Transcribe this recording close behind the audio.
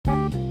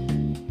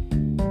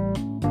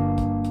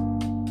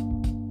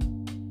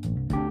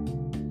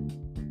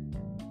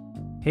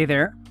Hey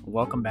there,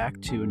 welcome back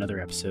to another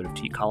episode of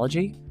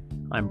Teacology.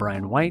 I'm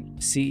Brian White,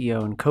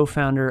 CEO and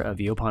co-founder of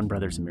Yaupon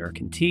Brothers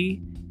American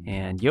Tea,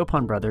 and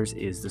Yaupon Brothers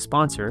is the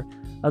sponsor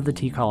of the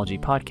Teacology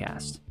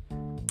podcast.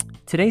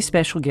 Today's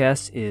special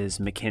guest is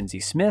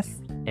Mackenzie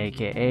Smith,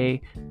 aka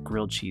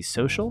Grilled Cheese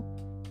Social.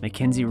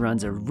 Mackenzie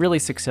runs a really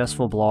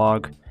successful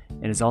blog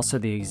and is also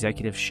the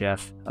executive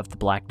chef of the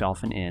Black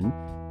Dolphin Inn,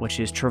 which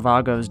is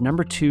Trivago's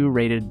 #2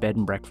 rated bed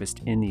and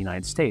breakfast in the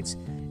United States,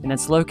 and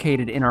it's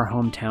located in our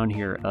hometown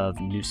here of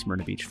New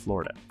Smyrna Beach,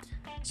 Florida.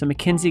 So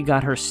Mackenzie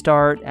got her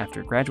start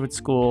after graduate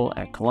school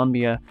at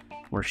Columbia,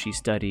 where she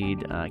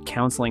studied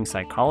counseling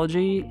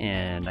psychology,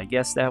 and I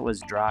guess that was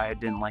dry,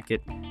 didn't like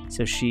it,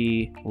 so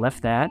she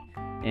left that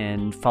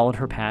and followed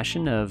her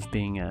passion of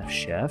being a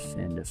chef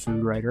and a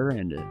food writer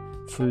and a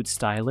food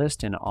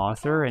stylist and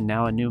author and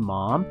now a new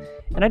mom.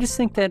 And I just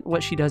think that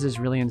what she does is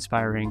really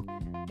inspiring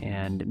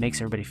and it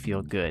makes everybody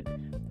feel good.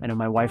 I know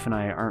my wife and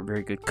I aren't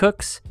very good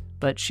cooks,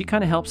 but she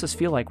kind of helps us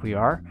feel like we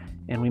are,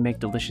 and we make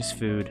delicious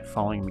food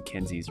following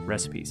Mackenzie's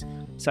recipes.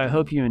 So I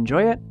hope you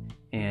enjoy it,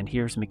 and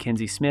here's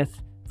Mackenzie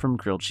Smith from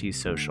Grilled Cheese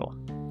Social.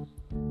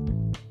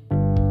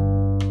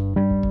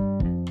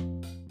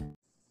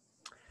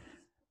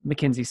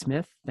 Mackenzie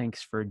Smith,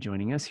 thanks for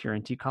joining us here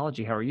in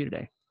Teacology. How are you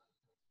today?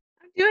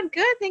 I'm doing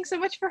good. Thanks so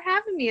much for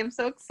having me. I'm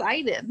so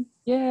excited.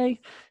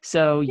 Yay.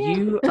 So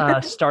you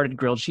started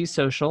Grilled Cheese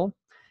Social,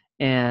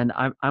 and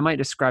I might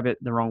describe it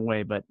the wrong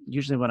way, but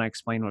usually when I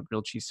explain what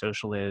Grilled Cheese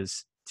Social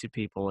is to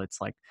people,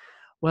 it's like,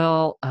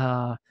 well,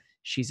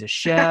 she's a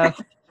chef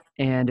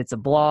and it's a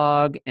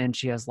blog and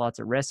she has lots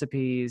of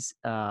recipes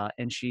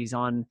and she's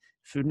on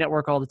Food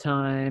Network all the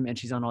time and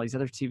she's on all these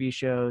other TV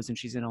shows and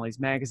she's in all these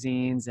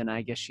magazines, and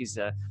I guess she's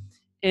a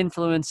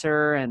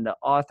influencer and an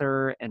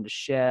author and a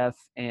chef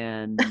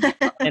and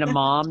a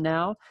mom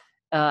now.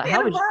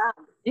 How would you,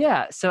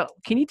 yeah. So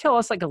can you tell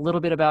us like a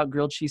little bit about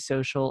Grilled Cheese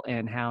Social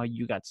and how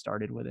you got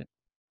started with it?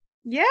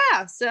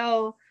 Yeah.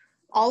 So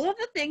all of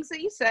the things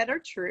that you said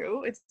are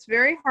true. It's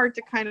very hard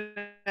to kind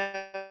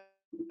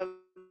of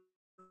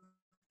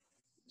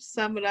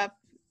sum it up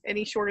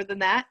any shorter than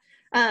that.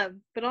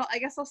 But I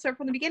guess I'll start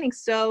from the beginning.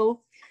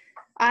 So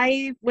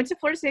I went to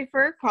Florida State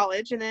for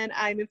college, and then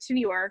I moved to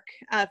New York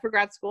for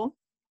grad school.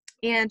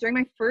 And during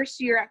my first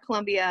year at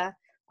Columbia,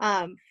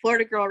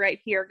 Florida girl right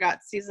here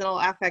got seasonal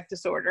affect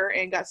disorder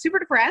and got super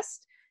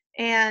depressed.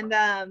 And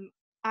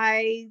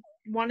I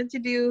wanted to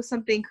do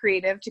something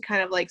creative to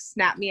kind of like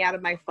snap me out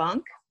of my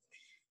funk.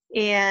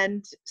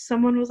 And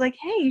someone was like,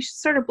 hey, you should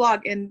start a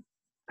blog. And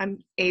I'm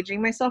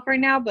aging myself right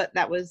now, but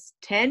that was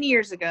 10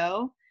 years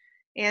ago.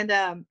 And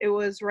it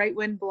was right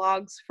when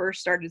blogs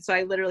first started. So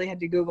I literally had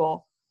to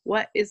Google,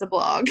 what is a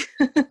blog?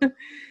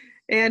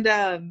 And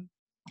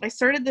I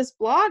started this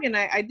blog, and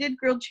I did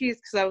grilled cheese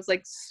because I was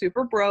like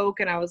super broke,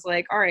 and I was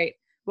like, all right,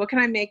 what can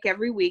I make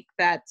every week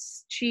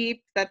that's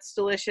cheap, that's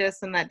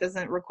delicious, and that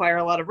doesn't require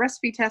a lot of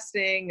recipe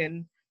testing?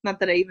 And not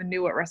that I even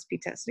knew what recipe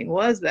testing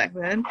was back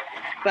then,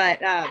 but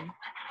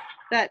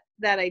that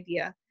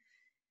idea.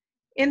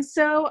 And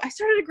so I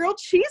started a grilled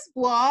cheese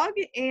blog,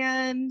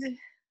 and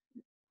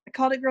I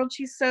called it Grilled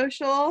Cheese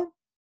Social,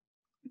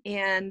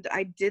 and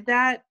I did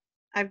that.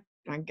 I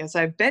guess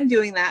I've been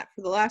doing that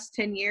for the last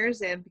 10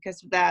 years, and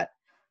because of that,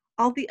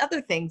 all the other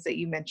things that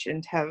you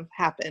mentioned have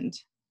happened.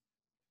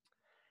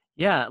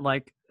 Yeah,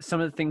 like some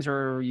of the things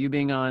are you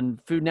being on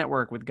Food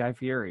Network with Guy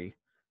Fieri.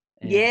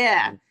 And,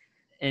 Yeah.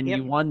 and Yep.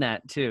 you won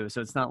that too.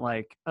 So it's not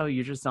like, oh,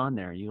 you're just on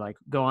there. You like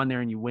go on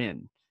there and you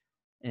win.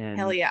 And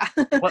Hell yeah.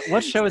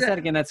 what show is that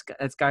again?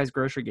 That's Guy's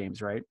Grocery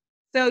Games, right?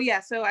 So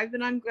I've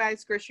been on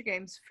Guy's Grocery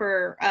Games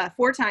for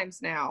 4 times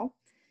now,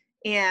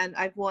 and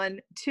I've won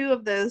 2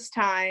 of those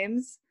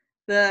times.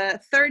 The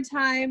third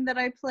time that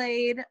I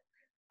played,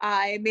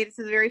 I made it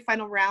to the very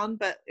final round,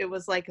 but it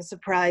was like a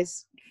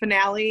surprise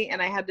finale, and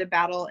I had to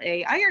battle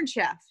a Iron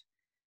Chef.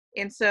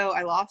 And so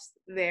I lost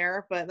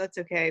there, but that's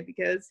okay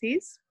because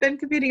he's been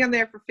competing on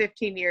there for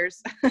 15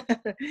 years.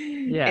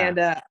 Yeah. And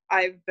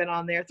I've been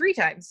on there 3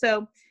 times.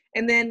 So,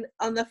 and then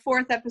on the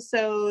 4th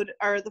episode,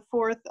 or the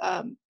fourth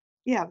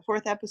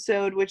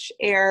episode, which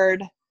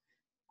aired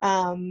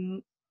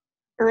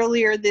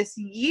earlier this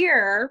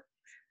year,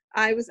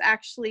 I was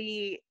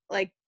actually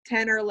like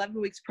 10 or 11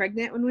 weeks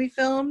pregnant when we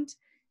filmed,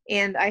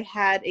 and I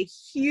had a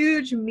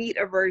huge meat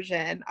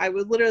aversion. I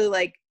would literally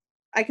like,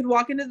 I could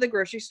walk into the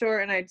grocery store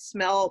and I'd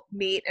smell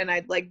meat and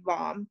I'd like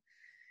vom.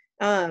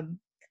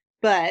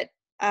 But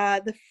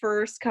the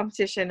first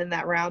competition in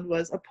that round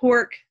was a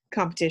pork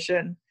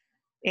competition,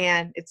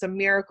 and it's a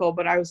miracle,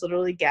 but I was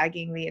literally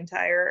gagging the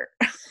entire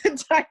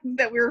time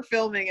that we were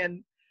filming,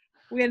 and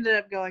we ended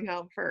up going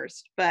home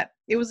first. But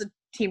it was a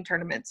team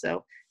tournament,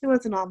 so it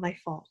wasn't all my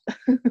fault.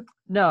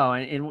 No,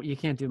 and you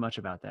can't do much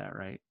about that,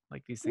 right?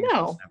 Like these things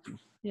No. just happen.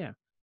 Yeah,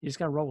 you just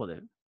gotta roll with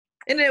it.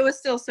 And it was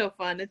still so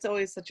fun. It's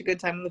always such a good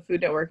time on the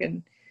Food Network.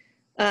 And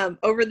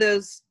over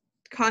those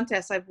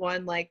contests, I've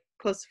won like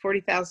close to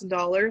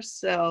 $40,000.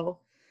 So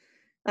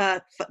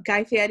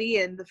Guy Fieri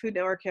and the Food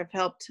Network have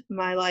helped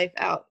my life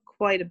out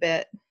quite a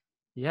bit.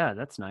 Yeah,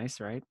 that's nice,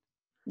 right?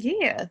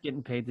 Yeah.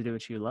 Getting paid to do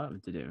what you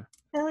love to do.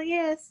 Hell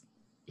yes.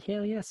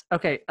 Hell yes.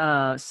 Okay.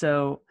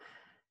 So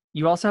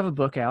you also have a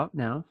book out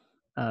now,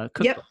 Yep.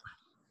 cookbook,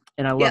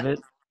 and I love Yep. it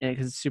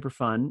because it's super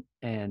fun.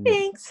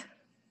 Thanks.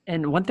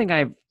 And one thing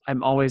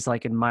I'm always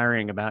like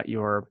admiring about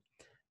your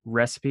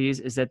recipes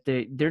is that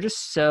they're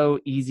just so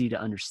easy to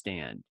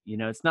understand. You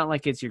know, it's not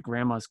like it's your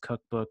grandma's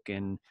cookbook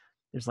and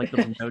there's like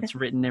little notes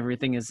written.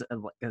 Everything is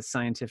a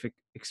scientific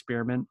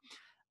experiment.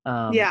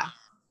 Um, Yeah.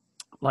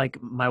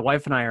 like my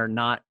wife and I are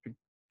not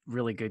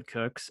really good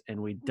cooks,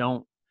 and we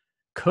don't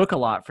cook a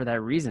lot for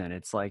that reason.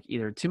 It's like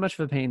either too much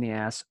of a pain in the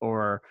ass,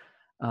 or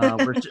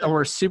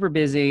we're super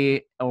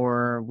busy,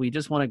 or we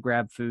just want to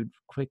grab food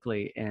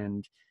quickly.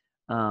 And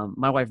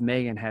my wife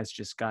Megan has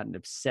just gotten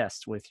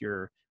obsessed with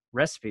your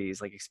recipes,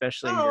 like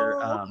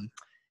Oh,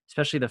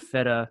 especially the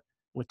feta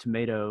with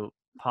tomato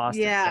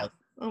pasta. It's yeah. like,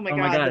 Oh my oh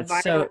my God. god, The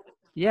it's so,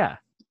 yeah,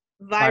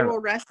 viral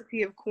viral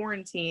recipe of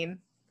quarantine.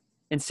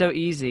 and so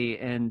easy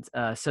and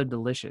so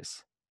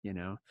delicious, you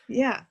know.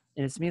 Yeah.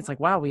 And it's me, it's like,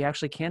 wow, we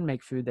actually can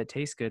make food that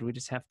tastes good. We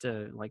just have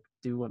to like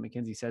do what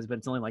Mackenzie says, but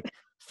it's only like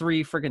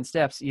 3 friggin'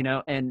 steps, you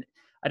know? And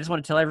I just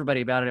want to tell everybody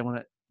about it. I want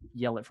to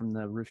yell it from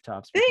the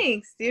rooftops because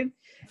Thanks, dude.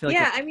 I feel like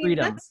Yeah, it's I mean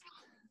freedom.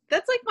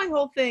 that's like my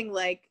whole thing.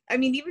 Like, I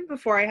mean, even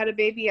before I had a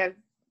baby,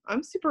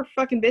 I'm super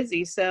fucking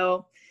busy.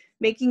 So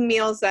making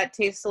meals that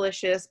taste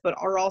delicious but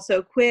are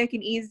also quick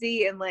and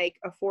easy and like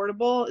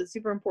affordable is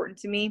super important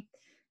to me.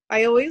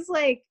 I always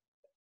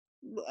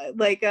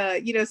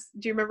you know,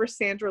 do you remember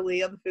Sandra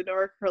Lee on the Food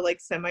Network, her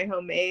like semi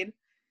homemade?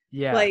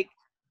 Yeah. Like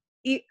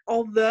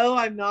although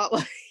I'm not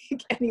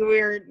like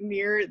anywhere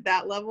near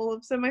that level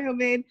of semi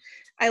homemade,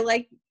 I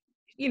like,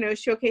 you know,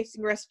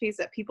 showcasing recipes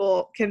that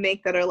people can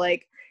make that are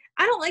like,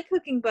 I don't like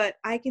cooking, but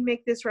I can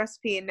make this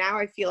recipe and now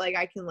I feel like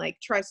I can like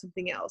try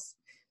something else.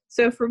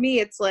 So for me,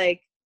 it's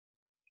like,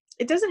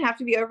 it doesn't have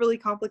to be overly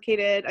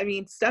complicated. I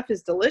mean, stuff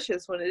is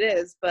delicious when it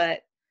is,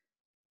 but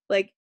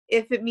like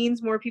if it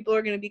means more people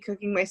are going to be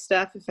cooking my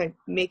stuff, if I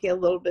make it a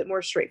little bit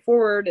more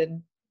straightforward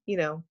and, you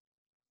know,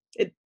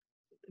 it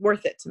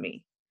worth it to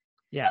me.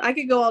 Yeah. I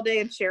could go all day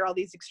and share all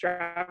these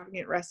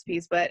extravagant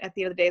recipes, but at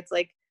the end of the day, it's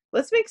like,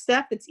 let's make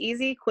stuff that's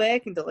easy,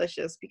 quick, and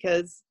delicious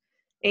because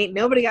ain't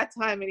nobody got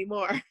time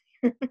anymore.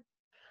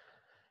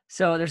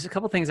 So there's a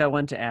couple things I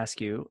wanted to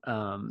ask you.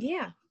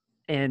 Yeah.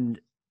 And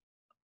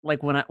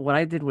like what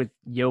I did with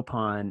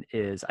Yopon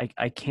is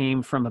I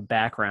came from a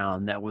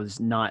background that was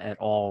not at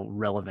all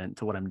relevant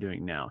to what I'm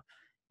doing now.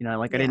 You know,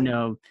 like I Yeah. didn't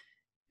know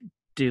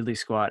diddly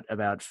squat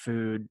about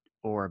food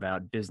or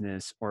about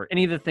business or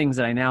any of the things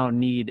that I now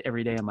need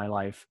every day in my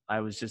life. I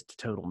was just a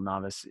total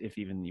novice, if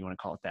even you want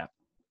to call it that.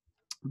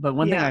 But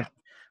one thing Yeah. I've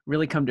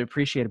really come to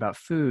appreciate about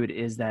food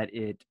is that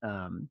it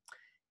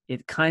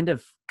kind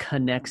of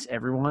connects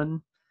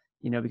everyone,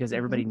 you know, because Hmm.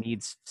 everybody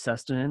needs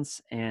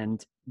sustenance.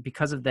 And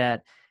because of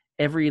that,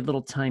 every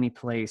little tiny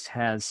place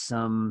has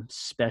some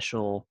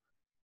special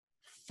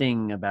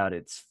thing about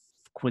its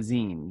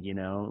cuisine, you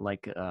know,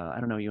 like I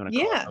don't know what you want to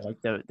call it, Yeah. but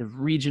like the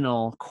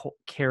regional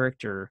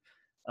character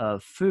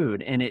of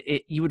food. And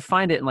it you would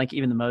find it in like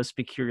even the most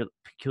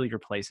peculiar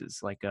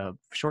places. Like a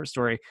short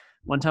story,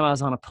 one time I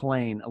was on a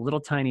plane, a little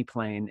tiny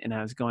plane, and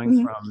I was going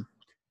Hmm. from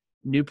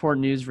Newport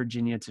News,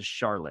 Virginia to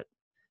Charlotte.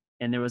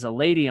 And there was a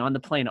lady on the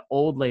plane, an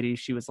old lady,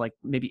 she was like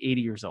maybe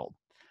 80 years old,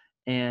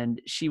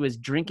 and she was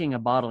drinking a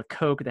bottle of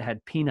Coke that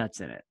had peanuts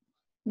in it.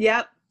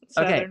 Yep.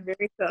 Okay, Southern,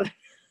 very southern.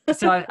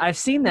 so I've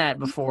seen that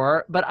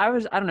before, but I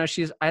don't know.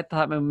 I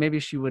thought maybe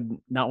she would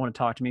not want to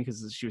talk to me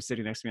because she was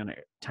sitting next to me on a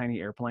tiny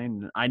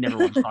airplane. And I never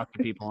want to talk to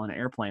people on an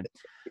airplane.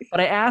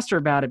 But I asked her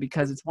about it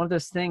because it's one of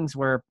those things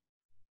where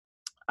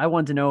I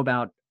wanted to know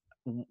about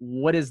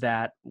what is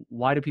that?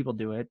 Why do people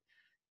do it?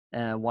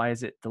 Why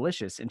is it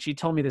delicious? And she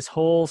told me this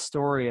whole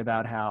story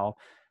about how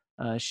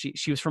she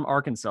was from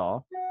Arkansas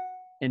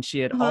and she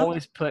had Uh-huh.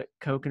 always put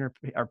Coke in her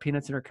or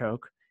peanuts in her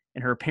Coke,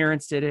 and her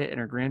parents did it and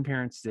her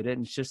grandparents did it,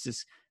 and it's just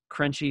this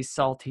crunchy,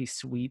 salty,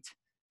 sweet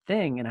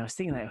thing. And I was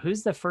thinking that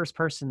who's the first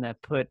person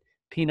that put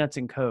peanuts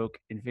in Coke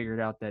and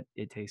figured out that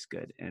it tastes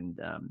good? And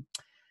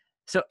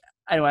so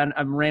anyway,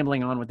 I'm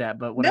rambling on with that,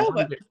 but No,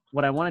 but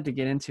what I wanted to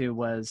get into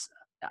was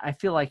I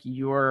feel like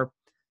your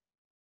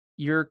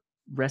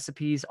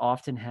recipes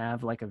often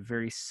have like a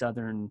very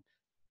southern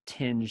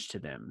tinge to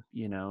them,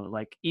 you know,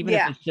 like even if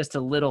yeah, it's just a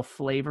little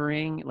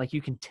flavoring, like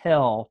you can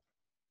tell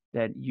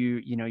that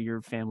you know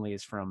your family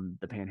is from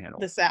the panhandle,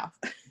 the South.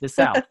 the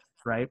South,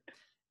 right?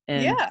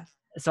 And Yeah.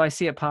 so I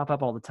see it pop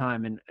up all the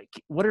time. And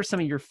what are some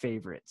of your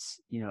favorites,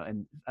 you know,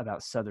 and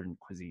about southern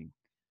cuisine?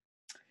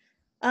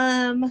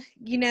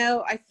 You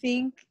know, I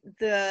think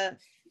the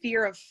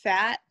fear of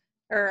fat,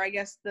 or I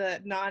guess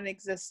the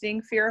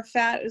non-existing fear of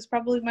fat is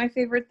probably my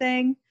favorite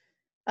thing.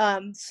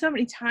 So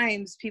many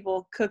times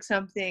people cook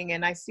something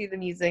and I see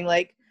them using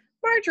like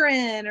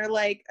margarine or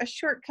like a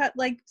shortcut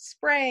like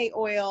spray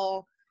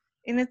oil.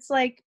 And it's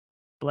like,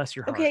 Bless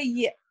your heart.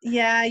 okay,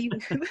 yeah, you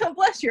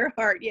bless your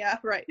heart. Yeah,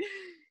 right.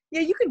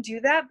 Yeah, you can do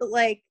that, but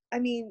like, I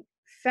mean,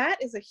 fat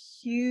is a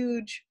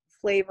huge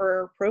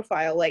flavor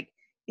profile. Like,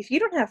 if you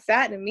don't have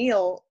fat in a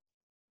meal,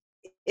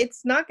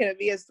 it's not going to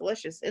be as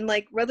delicious. And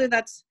like, whether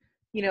that's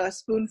you know, a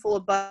spoonful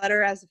of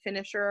butter as a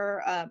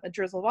finisher, a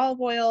drizzle of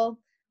olive oil,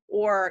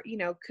 or, you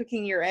know,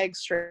 cooking your eggs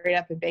straight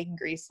up in bacon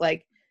grease.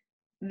 Like,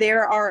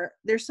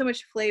 there's so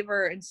much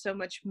flavor and so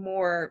much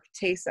more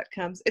taste that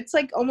comes. It's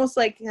like almost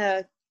like,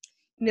 you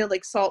know,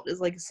 like salt is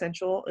like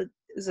essential,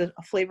 is a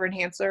flavor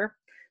enhancer.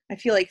 I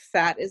feel like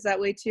fat is that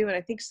way too. And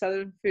I think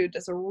Southern food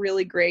does a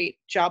really great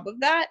job of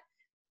that,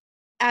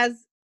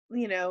 as,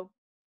 you know,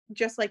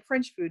 just like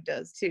French food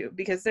does too,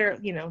 because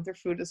you know, their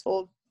food is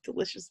full of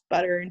delicious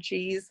butter and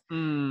cheese.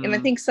 And I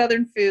think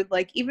Southern food,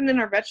 like even in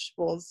our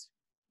vegetables,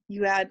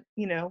 you add,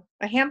 you know,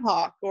 a ham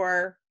hock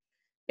or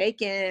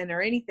bacon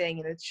or anything,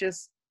 and it's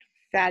just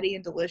fatty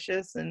and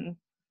delicious. And,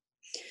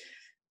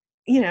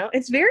 you know,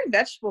 it's very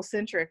vegetable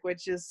centric,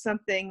 which is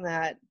something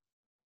that,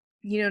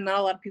 you know, not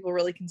a lot of people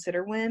really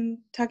consider when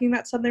talking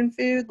about Southern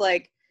food.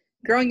 Like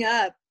growing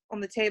up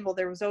on the table,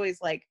 there was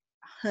always like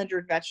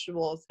 100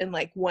 vegetables and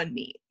like one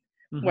meat,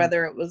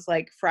 whether it was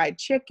like fried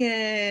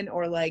chicken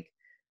or like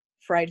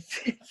fried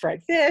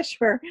fish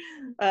or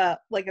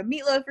like a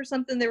meatloaf or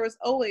something. There was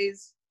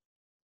always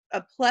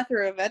a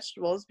plethora of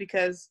vegetables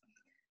because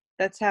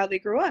that's how they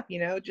grew up, you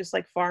know, just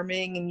like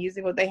farming and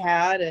using what they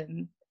had.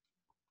 And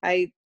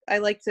I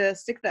like to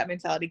stick to that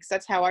mentality because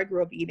that's how I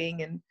grew up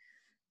eating. And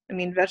I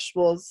mean,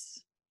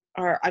 vegetables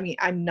are, I mean,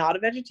 I'm not a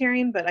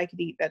vegetarian, but I could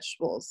eat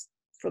vegetables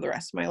for the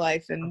rest of my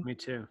life and Me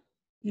too.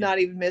 not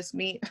even miss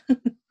meat.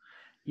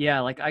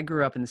 Yeah, like I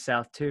grew up in the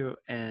South too,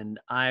 and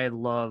I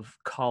love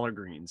collard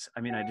greens.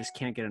 I mean, I just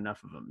can't get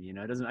enough of them. You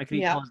know, I could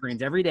eat Yeah. collard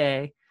greens every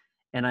day,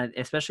 and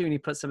especially when you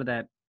put some of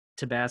that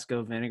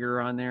Tabasco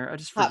vinegar on there, I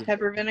just Hot forget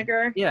pepper it.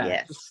 vinegar. Yeah,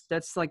 Yes.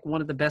 that's like one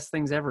of the best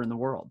things ever in the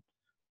world.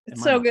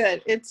 It's so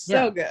good. It's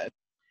Yeah. so good.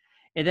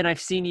 And then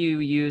I've seen you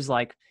use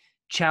like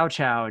chow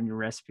chow in your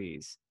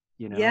recipes,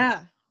 you know?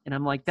 Yeah. And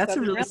I'm like, that's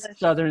Southern a really relish.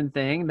 Southern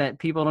thing that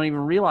people don't even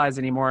realize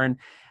anymore. And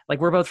like,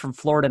 we're both from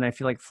Florida, and I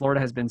feel like Florida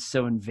has been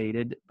so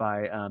invaded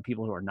by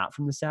people who are not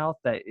from the South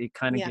that it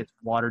kind of gets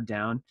watered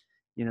down.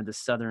 You know, the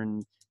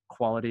Southern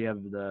quality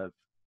of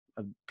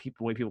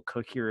people, way people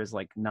cook here is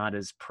like not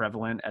as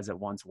prevalent as it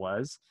once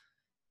was.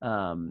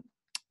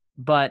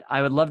 But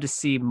I would love to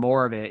see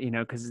more of it, you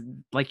know, because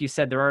like you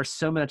said, there's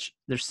so much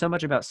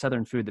about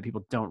Southern food that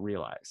people don't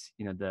realize,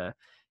 you know, the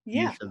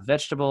use of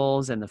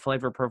vegetables and the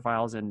flavor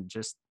profiles and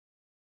just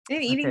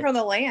and eating from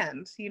the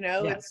land, you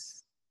know,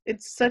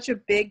 it's such a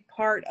big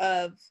part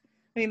of,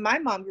 I mean, my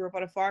mom grew up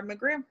on a farm, my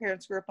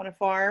grandparents grew up on a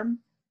farm.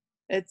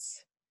 And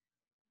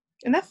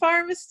that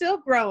farm is still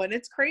growing.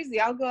 It's crazy.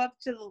 I'll go up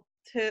to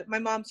my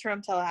mom's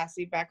from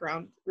Tallahassee,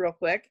 background real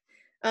quick.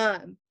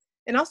 And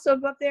I'll still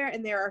go up there,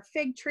 and there are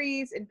fig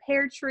trees and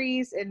pear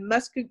trees and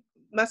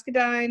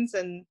muscadines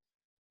and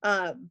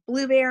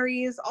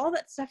blueberries. All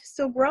that stuff is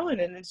still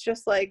growing, and it's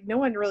just like no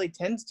one really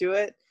tends to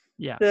it.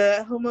 Yeah.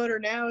 The homeowner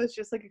now is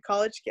just like a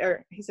college,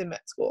 or he's in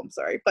med school, I'm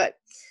sorry. But,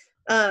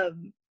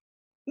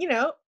 you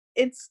know,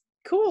 it's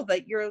cool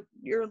that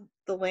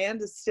the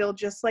land is still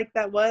just like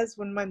that was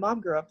when my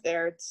mom grew up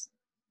there. It's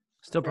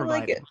still providing. I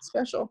like it.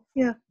 Special.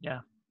 Yeah. Yeah.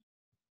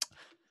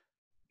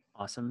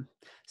 Awesome.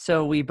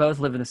 So we both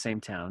live in the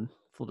same town,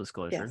 full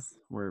disclosure. Yes.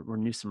 We're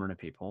New Smyrna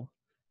people.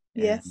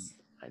 Yes.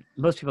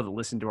 Most people that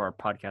listen to our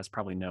podcast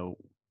probably know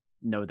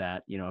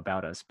that, you know,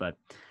 about us, but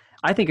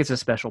I think it's a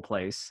special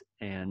place,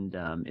 and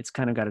it's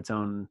kind of got its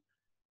own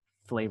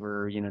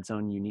flavor, you know, its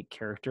own unique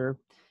character.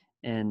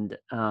 And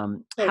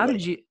how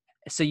did you?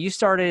 So you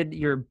started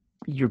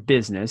your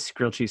business,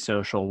 Grilled Cheese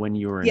Social, when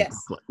you were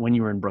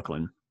in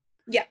Brooklyn.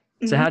 Yeah.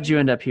 So how'd you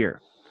end up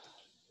here?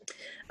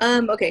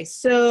 Okay,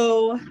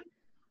 so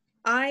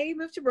I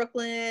moved to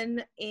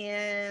Brooklyn,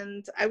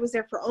 and I was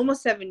there for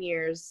almost 7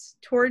 years.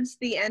 Towards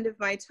the end of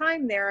my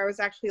time there, I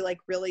was actually like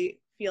really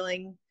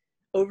feeling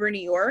over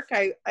New York.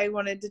 I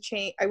wanted to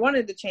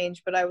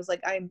change, but I was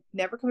like, I'm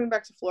never coming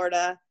back to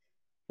Florida.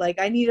 Like,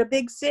 I need a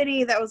big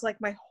city. That was like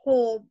my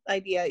whole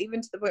idea,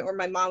 even to the point where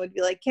my mom would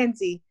be like,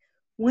 Kenzie,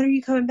 when are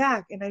you coming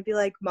back? And I'd be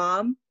like,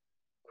 Mom,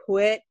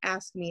 quit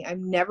asking me.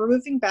 I'm never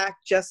moving back.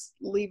 Just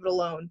leave it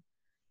alone.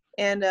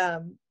 And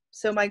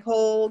so my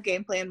whole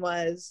game plan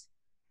was,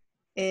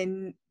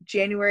 in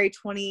January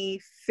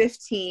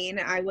 2015,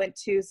 I went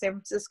to San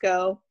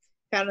Francisco,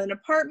 found an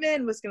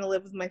apartment, was going to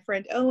live with my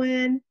friend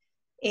Owen.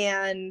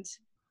 And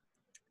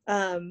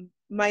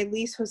my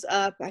lease was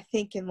up, I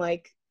think, in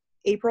like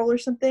April or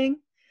something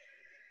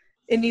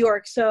in New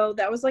York. So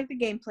that was like the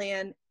game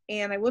plan.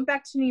 And I went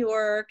back to New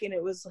York, and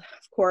it was, of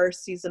course,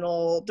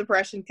 seasonal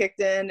depression kicked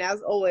in,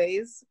 as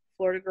always.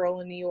 Florida girl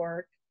in New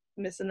York,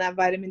 missing that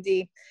vitamin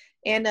D.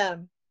 And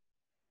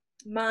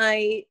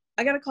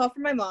I got a call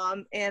from my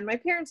mom, and my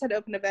parents had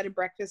opened a bed and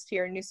breakfast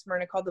here in New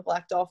Smyrna called the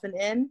Black Dolphin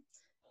Inn.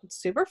 It's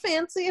super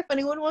fancy if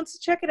anyone wants to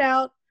check it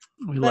out.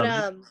 We love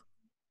it.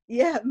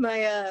 Yeah,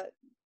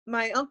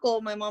 my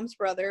uncle, my mom's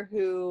brother,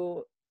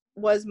 who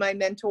was my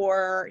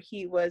mentor,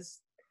 he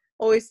was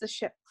always the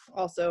chef.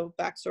 Also,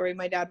 backstory,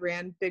 my dad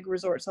ran big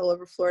resorts all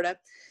over Florida.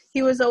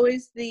 He was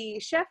always the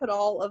chef at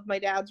all of my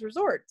dad's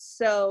resorts.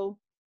 So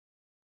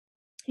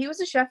he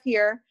was a chef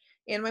here,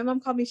 And my mom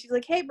called me. She's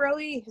like, "Hey,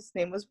 Broy." His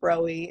name was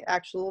Broy.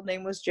 Actual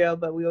name was Joe,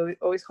 but we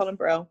always called him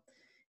Bro.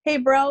 "Hey,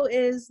 Bro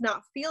is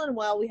not feeling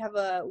well. We have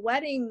a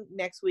wedding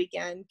next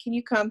weekend. Can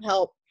you come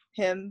help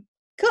him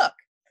cook?"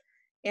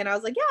 And I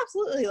was like, "Yeah,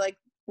 absolutely." Like,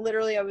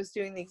 literally, I was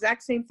doing the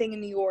exact same thing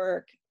in New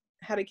York,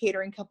 had a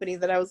catering company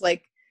that I was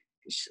like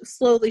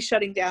slowly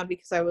shutting down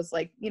because I was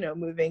like,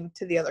 moving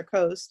to the other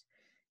coast.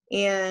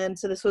 And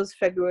so this was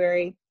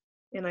February,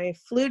 and I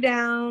flew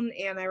down,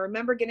 and I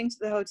remember getting to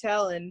the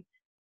hotel, and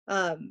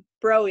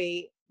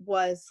Broy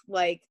was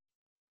like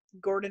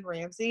Gordon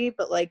Ramsay,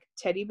 but like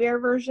teddy bear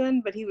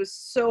version, but he was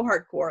so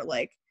hardcore.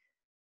 Like,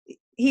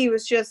 he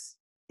was just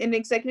an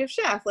executive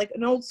chef, like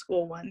an old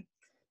school one.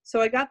 So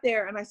I got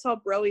there and I saw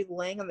Broy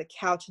laying on the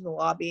couch in the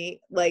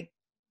lobby, like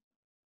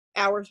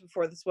hours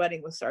before this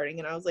wedding was starting.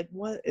 And I was like,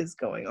 what is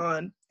going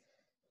on?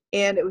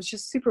 And it was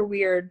just super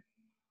weird.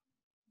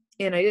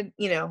 And I didn't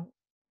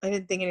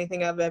think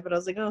anything of it, but I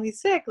was like, oh,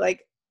 he's sick.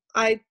 Like,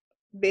 me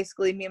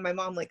and my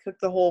mom like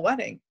cooked the whole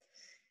wedding.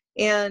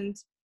 And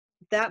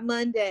that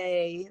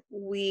Monday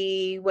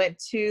we went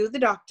to the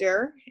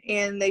doctor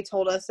and they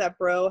told us that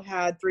Bro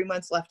had 3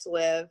 months left to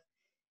live.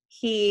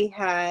 He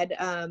had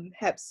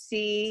hep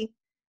C,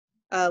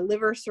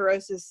 liver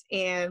cirrhosis,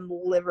 and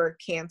liver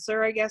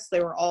cancer. I guess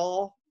they were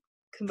all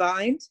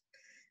combined.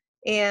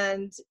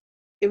 And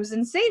it was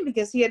insane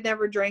because he had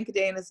never drank a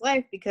day in his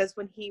life, because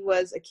when he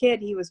was a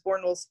kid, he was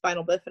born with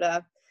spinal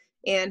bifida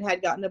and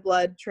had gotten a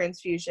blood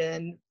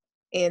transfusion.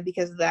 And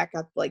because of that,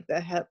 got like the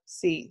hep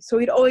C. So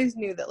he'd always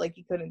knew that like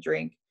he couldn't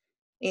drink.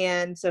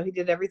 And so he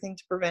did everything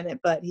to prevent it,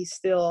 but he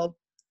still,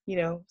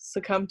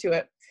 succumbed to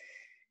it.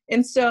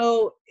 And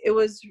so it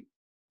was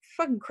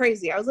fucking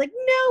crazy. I was like,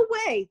 no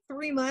way,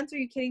 3 months? Are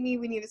you kidding me?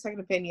 We need a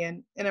second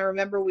opinion. And I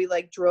remember we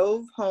like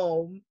drove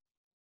home,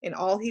 and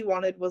all he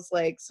wanted was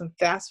like some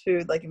fast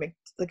food, like a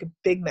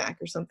Big Mac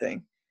or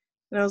something.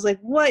 And I was like,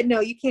 what? No,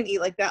 you can't eat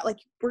like that. Like,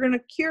 we're going to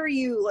cure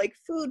you, like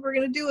food, we're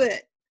going to do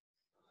it.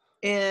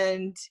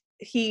 And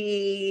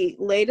he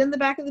laid in the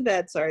back of the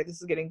bed. Sorry, this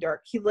is getting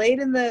dark. He laid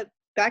in the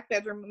back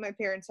bedroom of my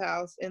parents'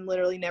 house and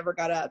literally never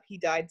got up. He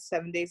died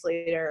 7 days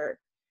later.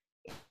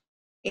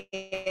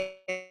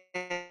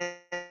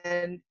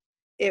 And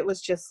it was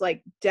just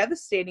like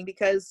devastating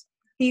because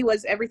he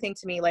was everything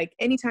to me. Like,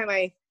 anytime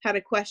I had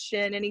a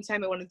question,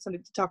 anytime I wanted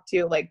somebody to talk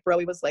to, like,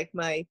 Broy was like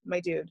my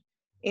dude.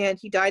 And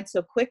he died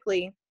so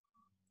quickly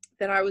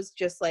that I was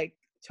just like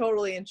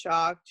totally in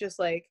shock, just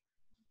like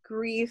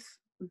grief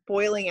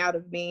boiling out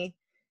of me.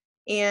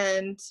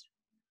 And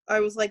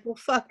I was like, well,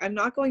 fuck, I'm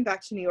not going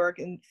back to New York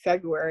in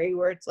February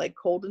where it's like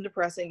cold and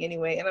depressing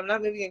anyway. And I'm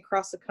not moving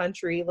across the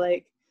country,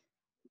 like,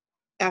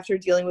 after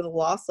dealing with a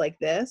loss like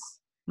this.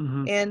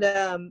 Mm-hmm.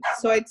 And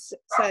so I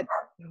said,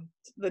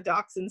 the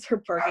dachshunds are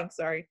barking,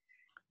 sorry.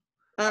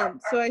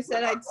 So I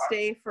said I'd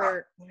stay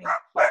for,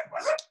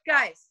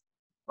 guys,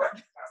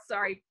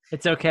 sorry.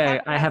 It's okay.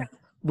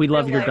 We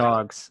love your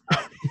dogs.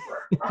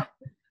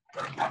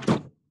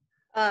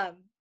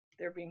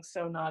 They're being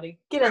so naughty.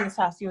 Get in this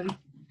house, you.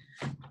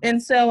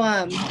 And so,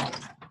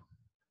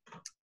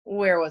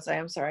 where was I?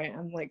 I'm sorry.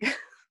 I'm like,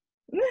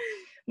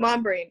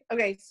 mom brain.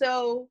 Okay,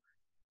 so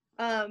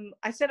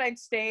I said I'd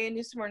stay in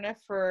New Smyrna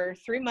for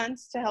 3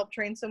 months to help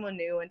train someone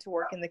new and to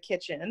work in the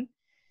kitchen.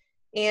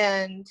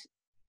 And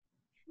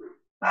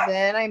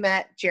then I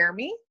met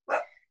Jeremy,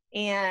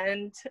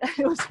 and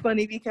it was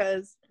funny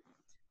because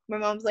my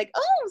mom's like,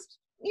 oh,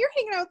 you're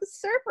hanging out with the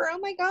surfer. Oh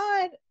my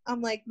God.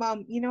 I'm like,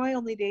 Mom, I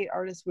only date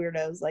artist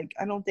weirdos. Like,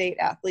 I don't date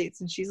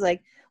athletes. And she's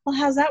like, well,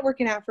 how's that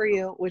working out for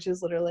you? Which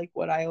is literally like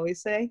what I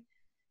always say.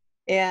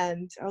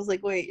 And I was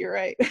like, wait, you're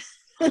right.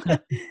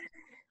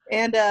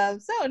 And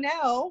so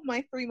now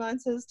my 3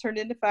 months has turned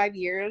into 5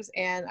 years,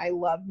 and I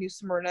love New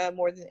Smyrna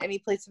more than any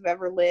place I've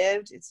ever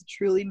lived. It's a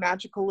truly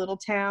magical little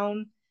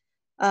town.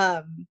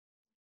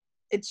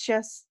 It's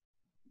just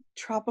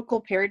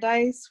tropical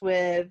paradise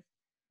with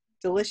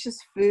delicious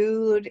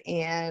food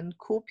and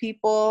cool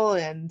people,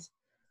 and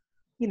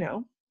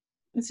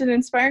it's an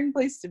inspiring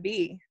place to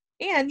be.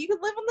 And you can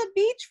live on the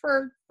beach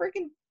for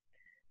freaking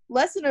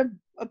less than an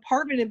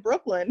apartment in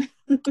Brooklyn.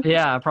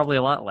 Yeah, probably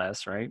a lot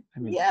less, right? I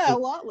mean, yeah, a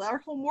lot. Our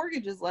whole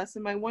mortgage is less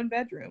than my 1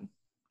 bedroom.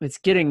 It's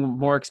getting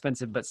more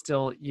expensive, but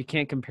still, you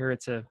can't compare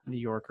it to New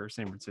York or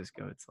San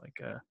Francisco. It's like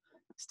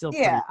still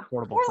pretty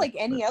affordable. Or like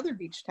any other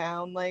beach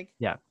town, like.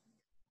 Yeah.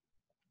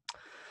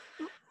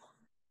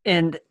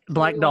 And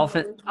Black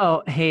Dolphin.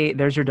 Oh, hey,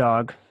 there's your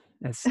dog.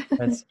 That's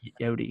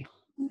Yodi,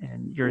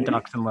 and you're a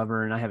dachshund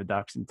lover, and I have a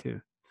dachshund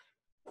too.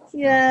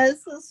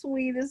 Yes, the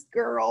sweetest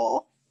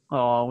girl.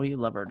 Oh, we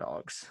love our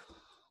dogs.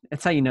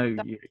 That's how you know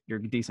you're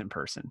a decent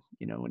person,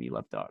 when you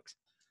love dogs.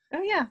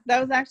 Oh yeah,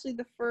 that was actually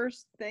the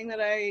first thing that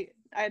I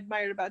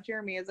admired about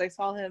Jeremy, is I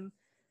saw him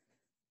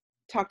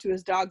talk to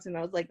his dogs, and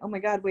I was like, oh my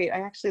God, wait, I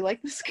actually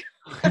like this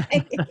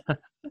guy.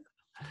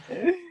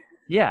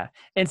 Yeah,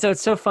 and so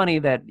it's so funny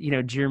that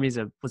Jeremy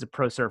was a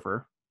pro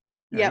surfer.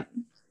 Right? Yep.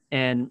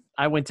 And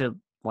I went to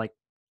like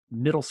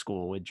middle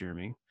school with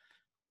Jeremy.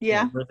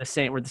 Yeah. We're the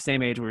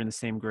same age. We're in the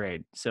same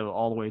grade. So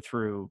all the way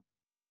through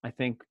I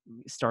think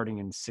starting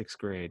in 6th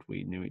grade,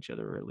 we knew each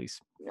other, or at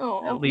least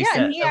Oh, yeah,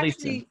 and he at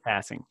least in actually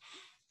passing.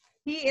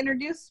 he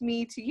introduced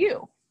me to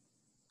you.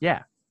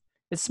 Yeah,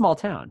 it's small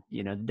town.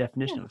 The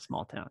definition Yeah, of a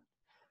small town.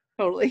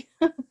 totally.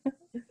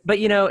 But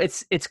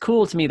it's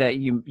cool to me that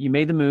you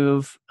made the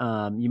move.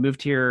 You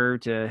moved here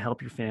to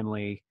help your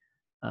family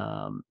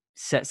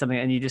set something,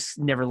 and you just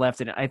never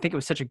left it. I think it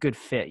was such a good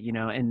fit.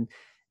 And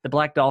the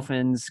Black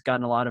Dolphins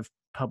gotten a lot of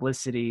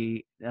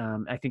publicity.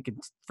 I think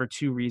it's for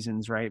two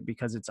reasons, right?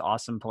 Because it's an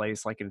awesome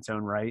place, like in its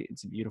own right.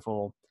 It's a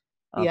beautiful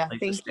Yeah, place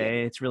to thank you.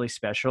 stay. It's really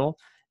special,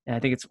 and I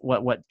think it's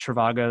what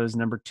Trivago's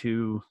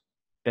 #2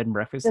 bed and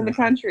breakfast In the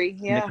country, in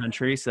the yeah.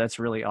 country. So that's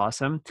really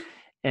awesome.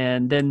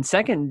 And then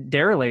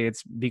secondarily,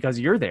 it's because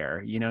you're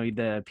there.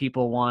 The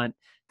people want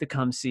to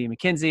come see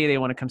Mackenzie. They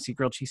want to come see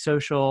Grilled Cheese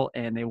Social,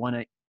 and they want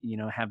to,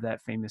 have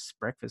that famous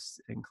breakfast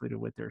included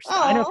with their stay.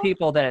 I know Oh,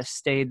 people that have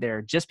stayed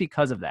there just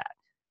because of that.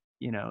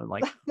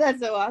 Like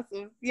that's so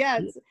awesome. Yeah,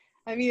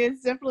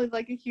 it's definitely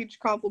like a huge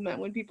compliment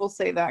when people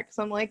say that, because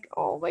I'm like,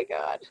 oh my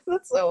God,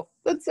 that's so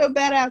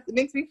badass. It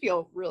makes me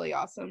feel really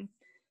awesome.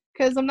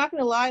 Because I'm not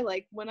gonna lie,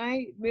 like when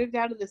I moved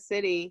out of the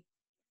city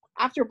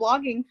after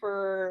blogging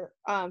for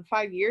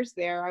 5 years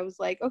there, I was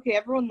like, okay,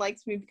 everyone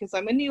likes me because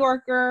I'm a New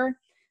Yorker.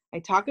 I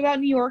talk about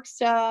New York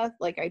stuff.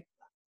 Like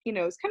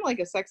it's kind of like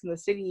a Sex and the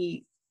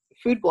City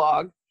food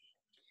blog.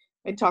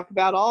 I talk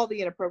about all the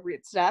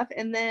inappropriate stuff.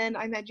 And then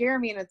I met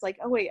Jeremy, and it's like,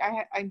 oh wait,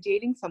 I'm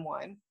dating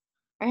someone.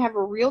 I have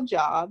a real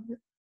job,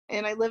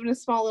 and I live in a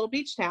small little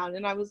beach town.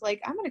 And I was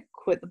like, I'm gonna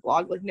quit the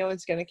blog. Like no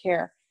one's gonna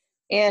care.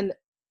 And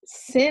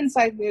since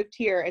I've moved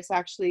here, it's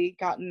actually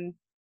gotten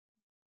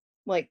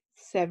like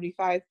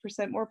 75%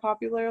 more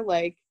popular,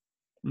 like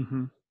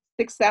mm-hmm.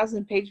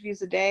 6,000 page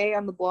views a day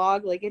on the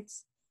blog. Like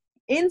it's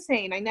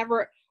insane.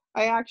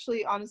 I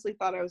actually honestly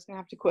thought I was gonna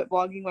have to quit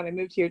blogging when I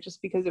moved here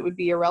just because it would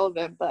be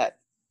irrelevant, but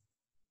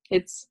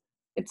it's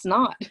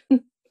not.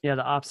 Yeah,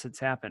 the opposites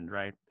happened,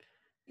 right?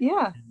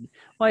 Yeah.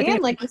 Well, I think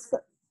And like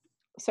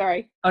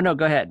sorry. oh no,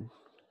 go ahead.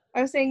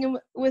 I was saying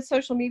with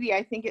social media,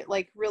 I think it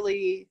like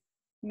really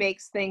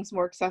makes things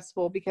more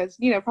accessible because,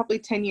 probably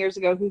 10 years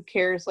ago, who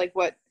cares like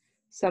what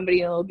somebody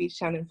in a little beach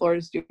town in Florida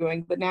is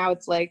doing? But now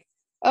it's like,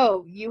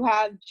 oh, you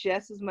have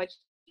just as much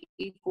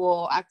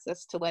equal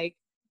access to like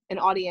an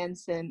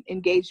audience and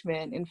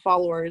engagement and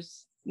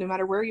followers, no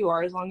matter where you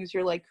are, as long as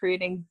you're like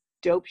creating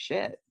dope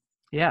shit.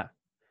 Yeah.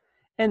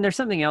 And there's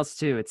something else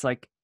too. It's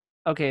like,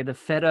 okay, the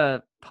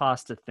feta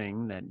pasta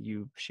thing that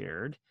you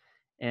shared,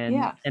 and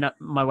Yeah.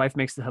 my wife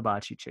makes the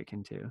hibachi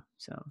chicken too.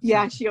 So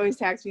Yeah, she always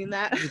tags me in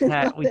that.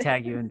 we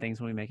tag you in things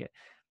when we make it.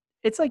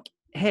 It's like,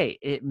 hey,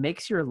 it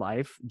makes your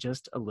life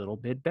just a little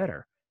bit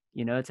better,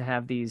 to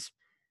have these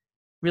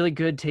really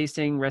good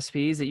tasting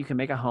recipes that you can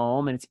make at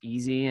home, and it's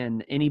easy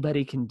and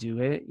anybody can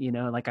do it.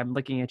 Like I'm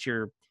looking at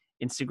your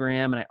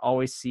Instagram, and I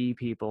always see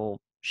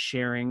people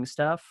sharing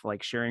stuff,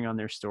 like sharing on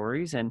their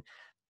stories, and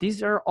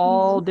these are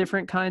all Mhm.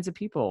 different kinds of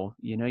people.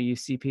 You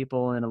see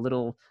people in a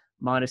little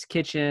modest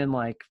kitchen,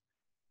 like,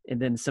 and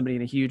then somebody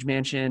in a huge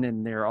mansion,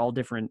 and they're all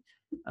different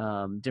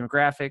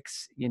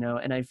demographics,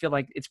 and I feel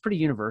like it's pretty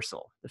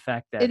universal, the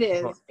fact that It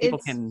is. people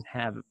can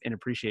have and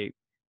appreciate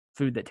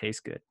food that tastes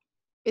good.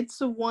 It's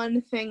the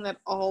one thing that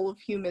all of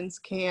humans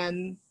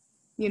can,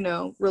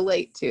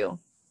 relate to.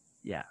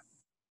 Yeah,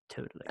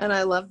 totally. And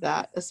I love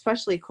that,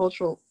 especially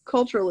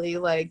culturally.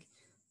 Like,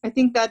 I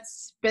think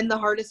that's been the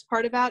hardest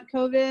part about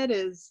COVID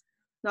is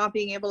not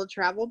being able to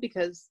travel,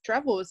 because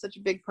travel was such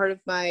a big part of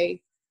my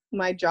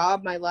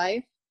job, my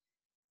life.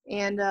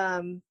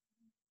 And,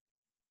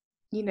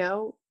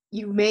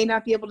 you may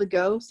not be able to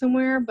go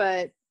somewhere,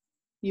 but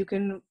you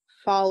can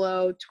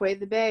follow Tway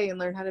the Bay and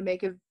learn how to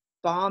make a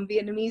bomb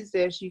Vietnamese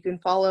dish. You can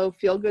follow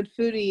Feel Good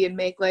Foodie and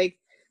make like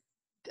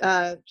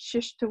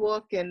shish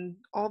tawuk and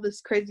all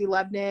this crazy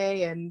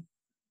labneh and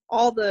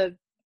all the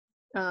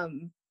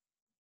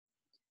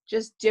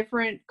just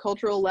different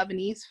cultural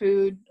Lebanese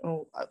food.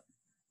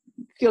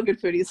 Feel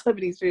Good Foodie is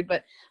Lebanese food,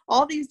 but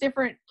all these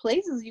different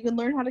places you can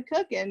learn how to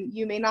cook, and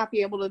you may not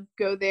be able to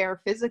go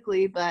there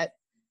physically, but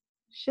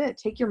shit,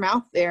 take your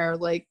mouth there,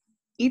 like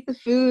eat the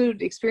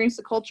food, experience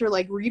the culture,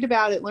 like read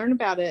about it, learn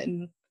about it,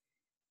 and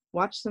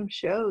watch some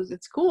shows.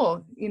 It's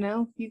cool. You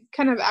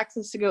kind of have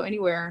access to go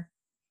anywhere,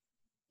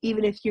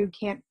 even if you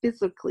can't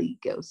physically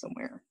go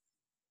somewhere.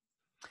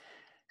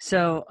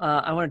 So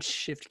I want to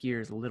shift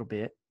gears a little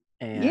bit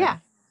and Yeah.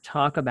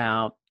 talk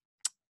about,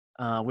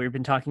 we've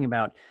been talking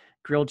about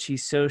Grilled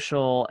Cheese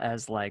Social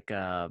as like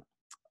a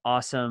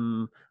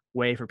awesome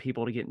way for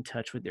people to get in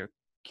touch with their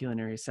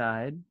culinary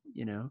side,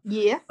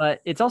 Yeah.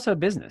 but it's also a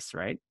business,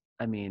 right?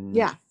 I mean,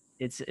 Yeah.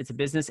 it's a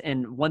business.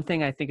 And one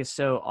thing I think is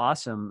so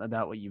awesome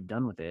about what you've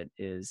done with it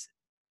is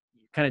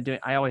kind of doing,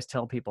 I always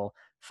tell people,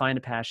 find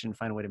a passion,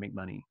 find a way to make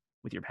money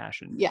with your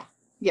passion. Yeah. And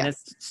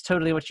Yes. it's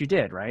totally what you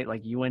did, right?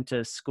 Like you went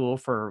to school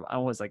for, I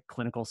was like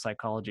clinical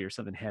psychology or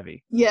something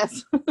heavy.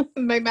 Yes.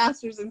 My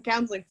master's in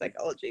counseling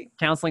psychology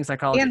Counseling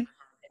psychology. and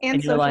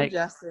And you're social like,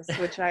 justice,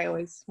 which I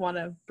always want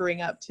to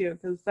bring up too,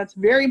 because that's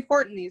very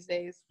important these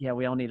days. yeah,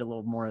 we all need a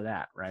little more of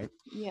that, right?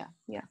 Yeah.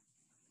 Yeah.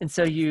 And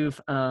so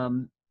you've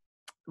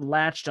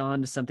latched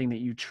on to something that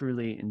you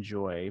truly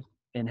enjoy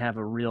and have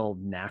a real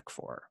knack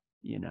for,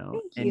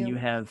 Thank and you you.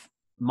 have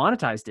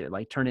monetized it,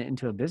 like turn it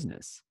into a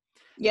business.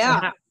 So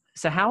Yeah.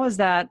 how has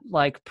that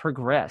like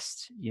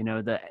progressed?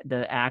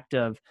 The act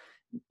of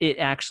it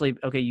actually,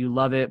 okay, you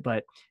love it,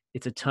 but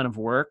it's a ton of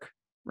work,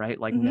 right?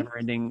 Like hmm never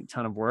ending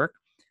ton of work.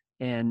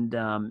 And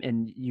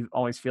you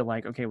always feel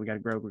like, okay, we got to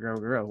grow.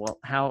 Well,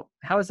 how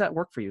does that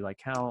work for you?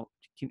 Like how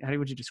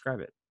would you describe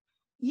it?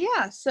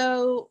 Yeah.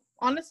 So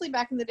honestly,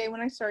 back in the day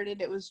when I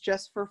started, it was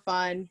just for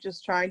fun,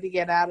 just trying to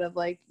get out of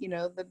like,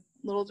 the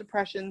little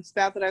depression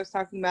spout that I was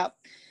talking about.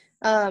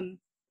 Um,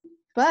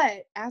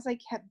 but as I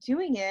kept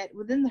doing it,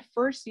 within the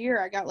first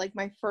year, I got like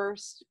my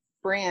first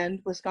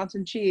brand,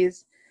 Wisconsin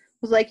Cheese,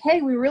 was like,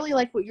 hey, we really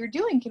like what you're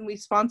doing. Can we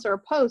sponsor a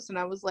post? And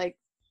I was like,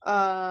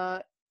 uh,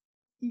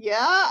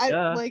 yeah, I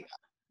Yeah. like,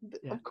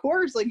 Yeah. of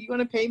course, like, you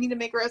want to pay me to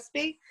make a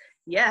recipe?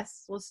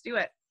 Yes, let's do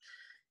it.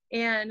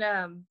 And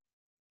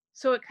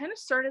so it kind of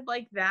started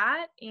like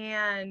that.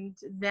 And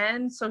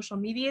then social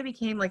media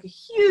became like a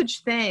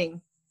huge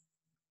thing.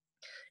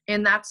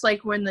 And that's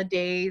like when the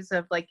days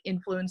of like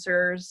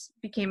influencers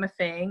became a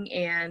thing.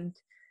 And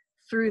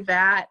through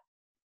that,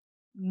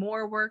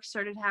 more work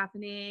started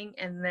happening.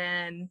 And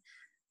then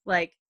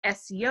like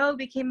SEO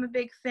became a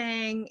big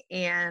thing.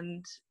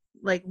 And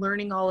like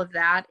learning all of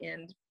that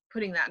and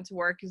putting that into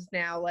work is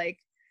now like,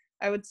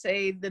 I would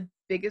say the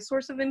biggest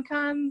source of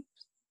income,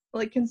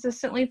 like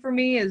consistently for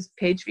me, is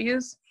page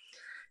views.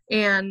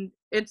 And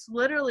it's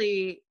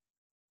literally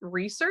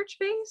research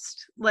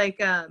based. Like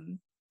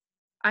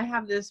I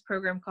have this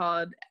program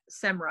called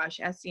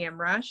SEMrush,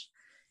 SEMrush,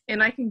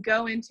 and I can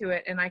go into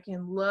it and I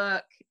can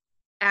look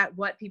at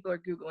what people are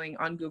Googling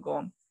on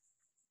Google,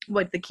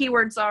 what the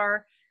keywords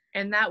are.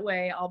 And that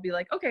way I'll be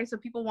like, okay, so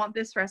people want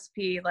this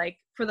recipe, like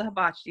for the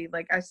hibachi.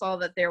 Like I saw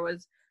that there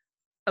was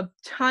a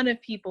ton of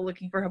people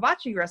looking for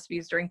hibachi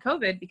recipes during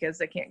COVID because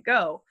they can't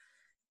go.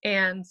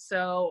 And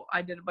so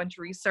I did a bunch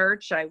of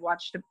research. I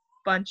watched a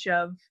bunch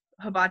of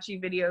hibachi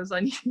videos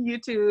on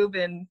YouTube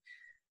and,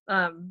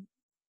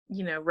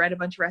 read a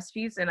bunch of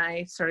recipes, and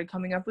I started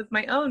coming up with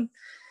my own.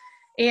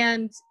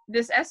 And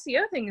this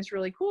SEO thing is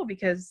really cool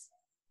because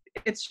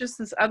it's just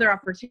this other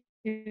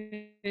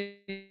opportunity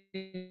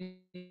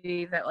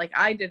that like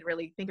I didn't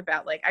really think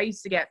about. Like I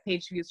used to get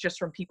page views just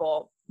from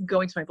people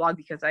going to my blog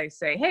because I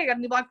say, hey, I got a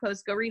new blog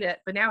post, go read it.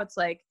 But now it's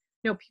like,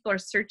 no, people are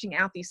searching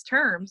out these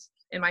terms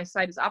and my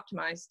site is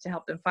optimized to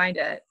help them find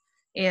it.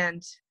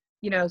 And,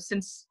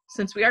 since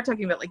we are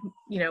talking about like,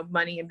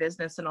 money and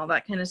business and all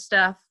that kind of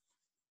stuff,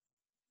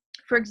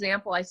 for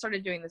example, I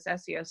started doing this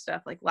SEO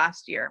stuff like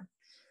last year.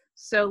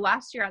 So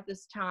last year at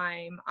this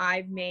time,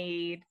 I've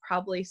made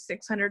probably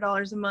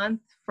 $600 a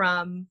month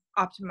from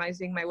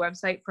optimizing my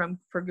website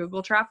for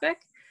Google traffic.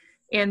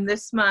 And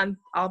this month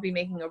I'll be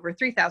making over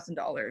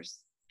 $3,000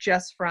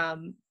 just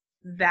from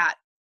that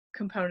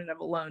component of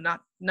alone,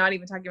 not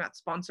even talking about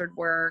sponsored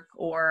work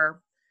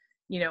or,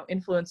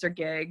 influencer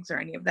gigs or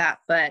any of that.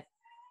 But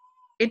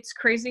it's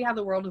crazy how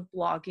the world of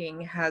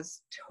blogging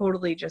has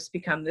totally just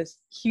become this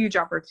huge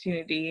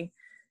opportunity.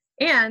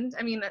 And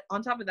I mean,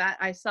 on top of that,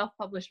 I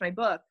self-published my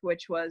book,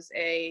 which was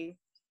a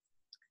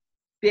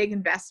big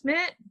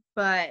investment,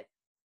 but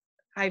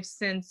I've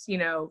since,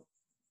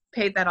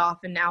 paid that off.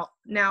 And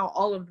now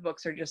all of the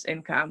books are just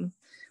income,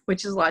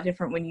 which is a lot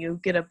different when you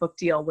get a book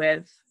deal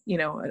with,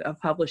 a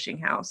publishing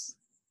house.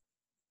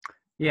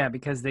 Yeah,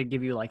 because they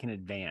give you like an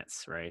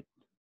advance, right?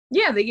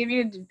 Yeah, they give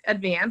you an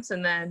advance.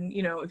 And then,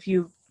 if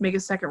you make a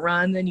second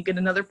run, then you get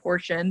another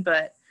portion.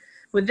 But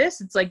with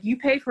this, it's like you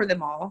pay for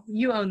them all,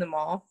 you own them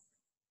all.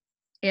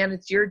 And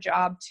it's your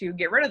job to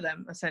get rid of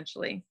them,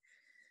 essentially.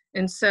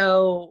 And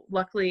so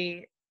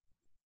luckily,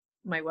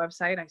 my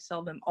website, I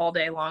sell them all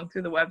day long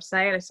through the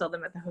website. I sell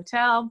them at the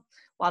hotel,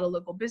 a lot of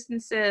local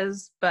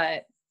businesses,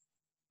 but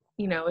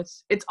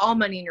it's all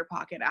money in your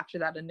pocket after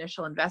that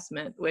initial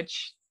investment,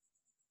 which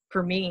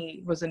for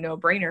me was a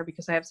no-brainer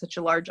because I have such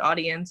a large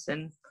audience.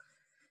 And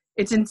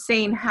it's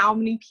insane how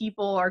many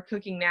people are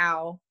cooking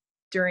now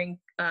during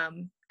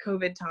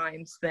COVID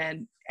times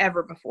than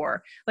ever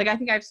before. Like I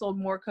think I've sold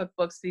more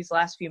cookbooks these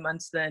last few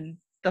months than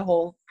the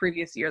whole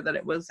previous year that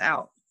it was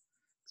out.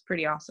 It's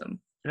pretty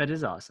awesome. That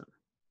is awesome.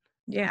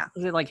 Yeah.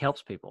 It like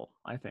helps people,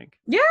 I think.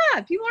 Yeah.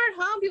 People are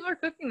at home. People are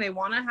cooking. They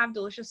want to have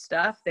delicious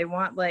stuff. They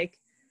want like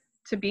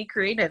to be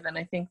creative. And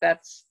I think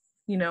that's,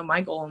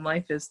 my goal in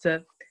life is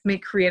to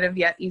make creative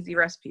yet easy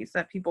recipes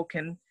that people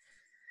can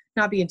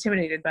not be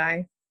intimidated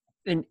by.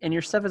 And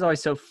your stuff is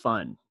always so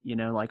fun,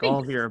 like all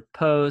Thanks. of your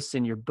posts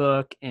and your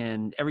book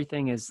and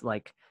everything is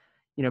like,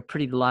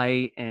 pretty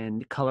light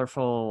and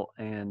colorful.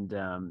 And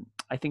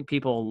I think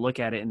people look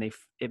at it and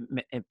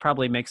it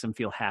probably makes them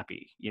feel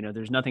happy.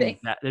 There's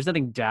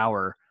nothing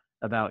dour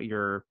about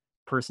your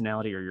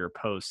personality or your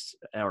posts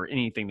or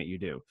anything that you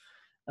do.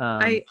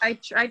 I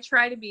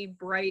try to be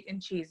bright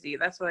and cheesy.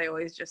 That's what I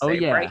always just Oh say.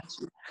 yeah. Bright and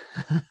cheesy.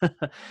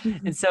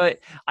 And so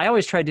I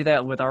always try to do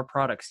that with our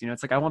products.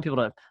 It's like I want people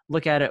to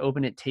look at it,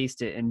 open it,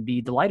 taste it, and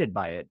be delighted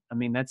by it. I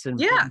mean, that's an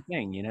Yeah. important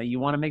thing. You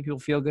want to make people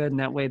feel good, and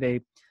that way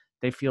they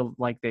they feel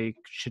like they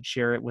should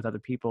share it with other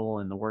people,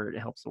 and it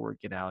helps the word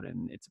get out,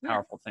 and it's a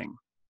powerful thing.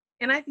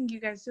 And I think you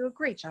guys do a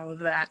great job of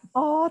that.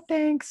 Oh,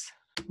 thanks.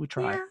 We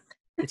try. Yeah.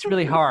 It's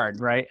really hard,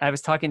 right? I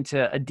was talking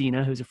to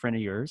Adina, who's a friend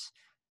of yours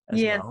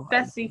as well.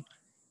 Bessie.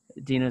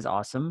 Dina is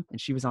awesome,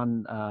 and she was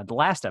on the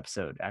last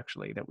episode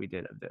actually that we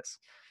did of this.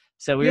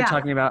 So we were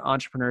talking about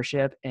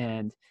entrepreneurship,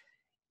 and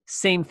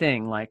same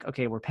thing. Like,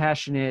 okay, we're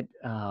passionate,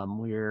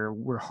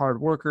 we're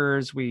hard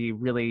workers. We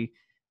really,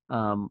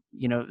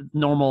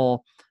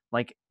 normal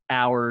like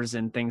hours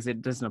and things,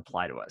 it doesn't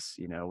apply to us.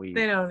 They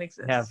don't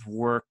exist. Have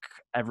work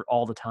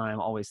all the time,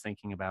 always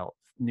thinking about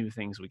new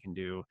things we can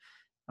do,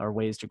 or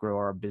ways to grow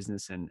our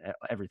business and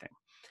everything.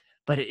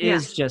 But it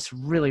is just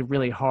really,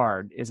 really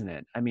hard, isn't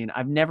it? I mean,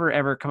 I've never,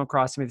 ever come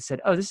across somebody that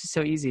said, oh, this is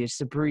so easy. It's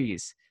just a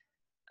breeze.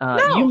 No,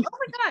 oh my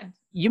God.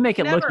 You make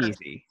it look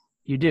easy.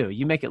 You do.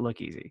 You make it look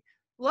easy.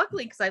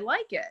 Luckily, because I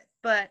like it.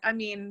 But I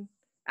mean,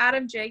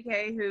 Adam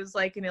JK, who's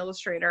like an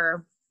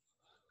illustrator,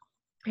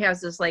 he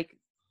has this like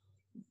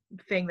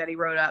thing that he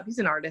wrote up. He's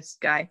an artist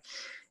guy.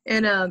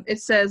 And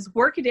it says,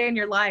 work a day in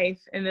your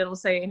life. And it'll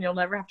say, and you'll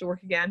never have to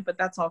work again. But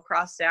that's all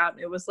crossed out.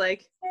 And it was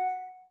like,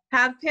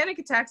 have panic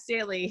attacks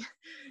daily,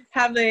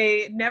 have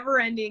a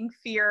never-ending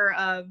fear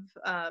of,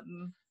 oh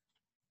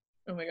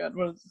my God,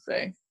 what does it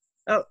say?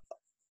 Oh,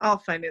 I'll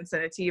find it and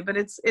send it to you. But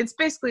it's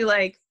basically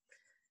like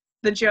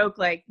the joke,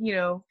 like,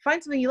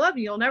 find something you love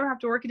and you'll never have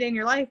to work a day in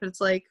your life.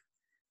 It's like,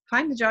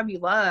 find the job you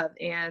love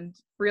and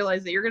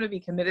realize that you're going to be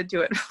committed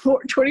to it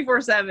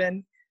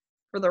 24/7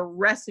 for the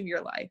rest of your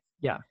life.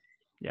 Yeah.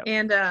 Yeah.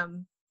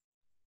 And,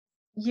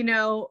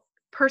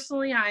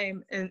 personally,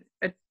 I'm an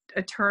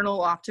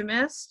eternal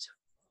optimist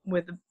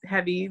with a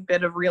heavy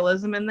bit of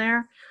realism in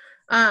there.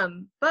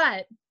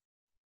 But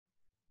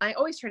I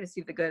always try to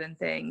see the good in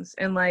things.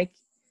 And like,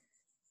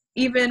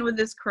 even with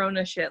this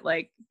Corona shit,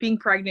 like being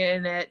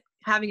pregnant in it,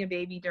 having a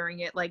baby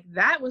during it, like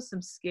that was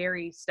some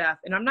scary stuff.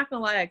 And I'm not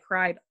gonna lie, I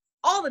cried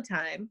all the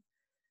time.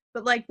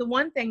 But like the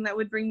one thing that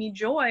would bring me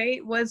joy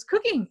was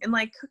cooking, and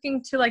like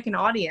cooking to like an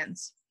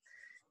audience.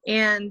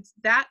 And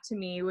that to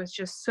me was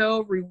just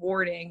so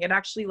rewarding. It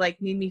actually like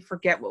made me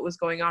forget what was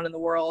going on in the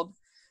world.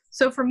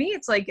 So for me,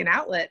 it's like an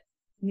outlet,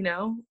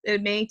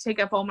 it may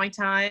take up all my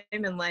time,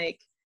 and like,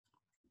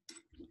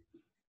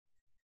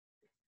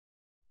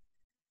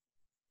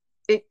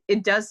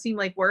 it does seem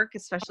like work,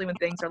 especially when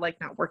things are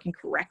like not working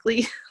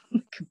correctly,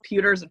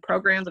 computers and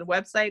programs and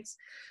websites.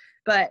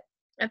 But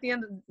at the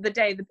end of the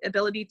day, the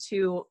ability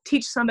to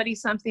teach somebody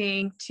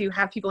something, to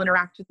have people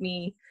interact with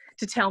me,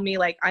 to tell me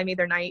like I made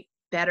their night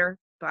better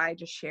by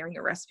just sharing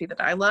a recipe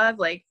that I love,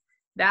 like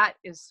that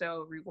is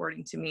so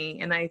rewarding to me.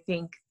 And I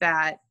think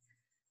that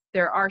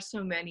there are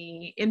so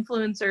many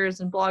influencers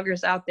and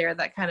bloggers out there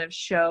that kind of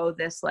show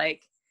this,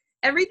 like,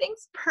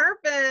 everything's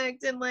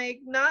perfect and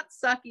like not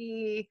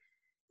sucky.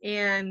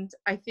 And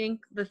I think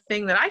the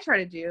thing that I try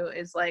to do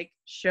is like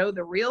show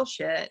the real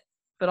shit,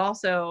 but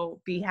also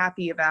be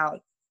happy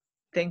about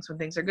things when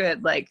things are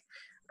good. Like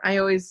I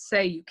always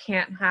say, you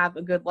can't have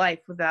a good life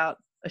without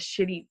a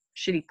shitty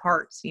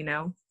parts,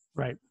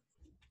 Right.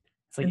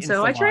 It's like, and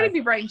so I try to be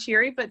bright and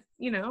cheery, but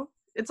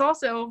it's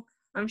also,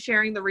 I'm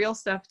sharing the real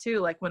stuff too.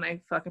 Like when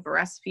I fuck up a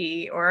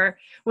recipe, or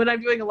when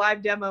I'm doing a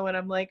live demo and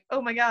I'm like, oh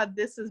my God,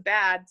 this is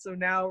bad. So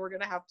now we're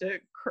going to have to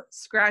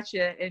scratch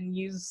it and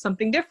use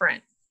something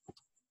different.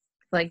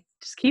 Like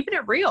just keeping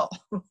it real.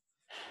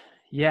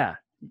 Yeah,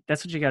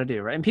 that's what you got to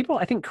do. Right. And people,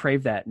 I think,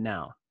 crave that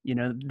now.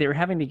 They're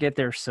having to get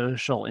their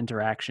social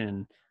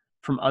interaction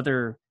from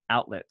other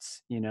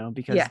outlets,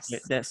 because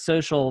that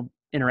social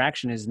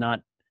interaction is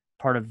not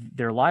part of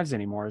their lives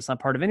anymore. It's not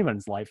part of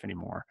anyone's life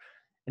anymore.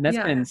 And that's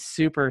been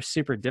super,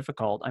 super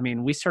difficult. I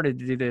mean, we started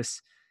to do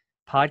this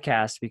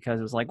podcast because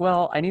it was like,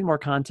 well, I need more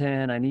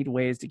content. I need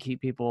ways to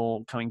keep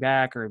people coming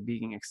back or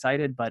being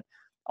excited. But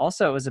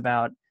also it was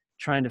about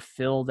trying to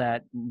fill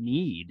that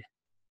need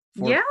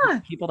for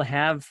people to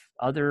have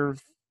other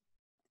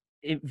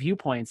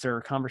viewpoints or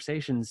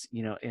conversations,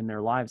 in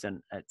their lives.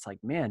 And it's like,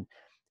 man,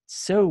 it's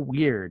so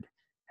weird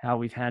how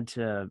we've had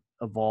to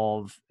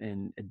evolve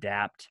and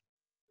adapt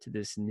to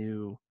this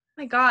new.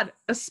 My God,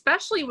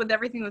 especially with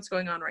everything that's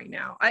going on right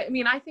now. I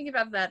mean, I think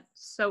about that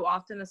so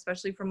often,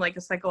 especially from like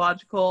a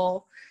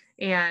psychological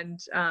and,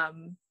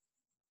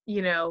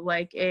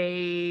 like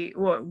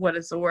what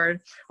is the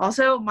word?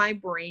 Also, my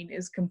brain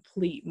is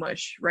complete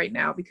mush right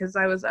now because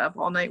I was up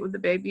all night with the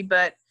baby.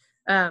 But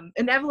an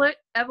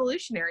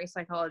evolutionary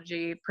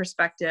psychology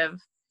perspective,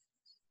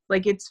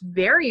 like it's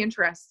very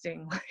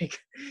interesting. Like,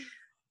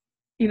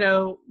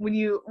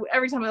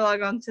 every time I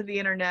log on to the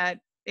internet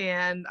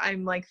and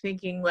I'm like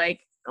thinking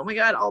like, oh my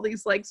God, all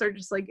these likes are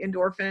just like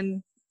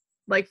endorphin,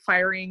 like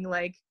firing,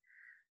 like,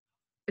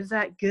 is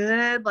that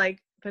good?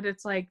 Like, but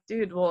it's like,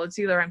 dude, well, it's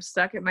either I'm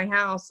stuck at my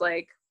house,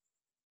 like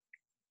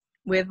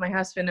with my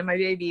husband and my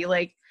baby,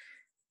 like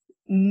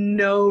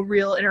no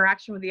real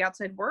interaction with the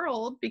outside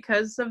world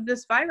because of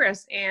this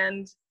virus.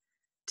 And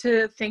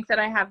to think that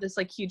I have this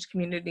like huge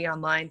community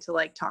online to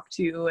like talk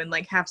to and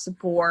like have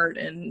support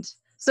and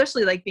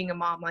especially like being a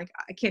mom, like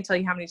I can't tell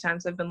you how many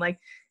times I've been like,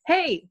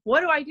 hey,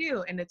 what do I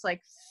do? And it's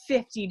like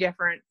 50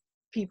 different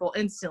people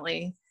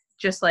instantly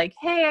just like,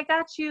 hey, I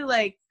got you,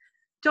 like,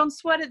 don't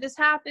sweat it, this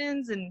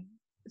happens. And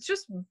it's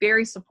just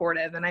very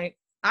supportive. And I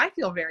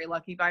feel very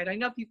lucky by it. I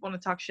know people want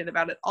to talk shit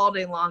about it all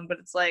day long, but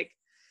it's like,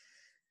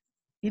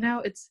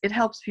 it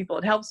helps people.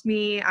 It helps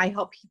me. I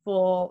help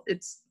people.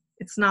 It's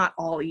not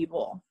all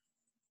evil.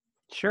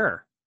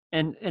 Sure.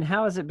 And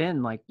how has it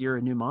been? Like, you're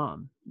a new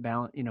mom,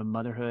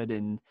 motherhood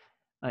and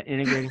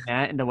integrating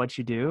that into what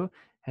you do.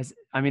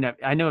 I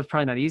know it's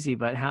probably not easy,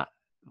 but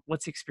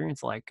what's the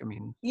experience like? I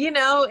mean,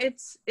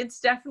 it's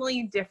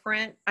definitely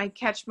different. I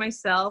catch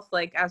myself,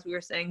 like, as we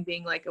were saying,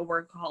 being like a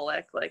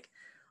workaholic. Like,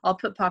 I'll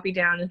put Poppy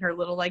down in her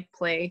little like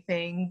play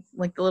thing,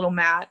 like the little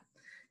mat,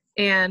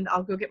 and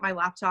I'll go get my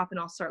laptop and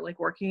I'll start like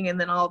working, and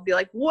then I'll be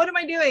like, what am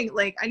I doing?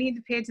 Like, I need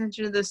to pay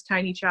attention to this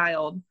tiny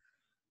child.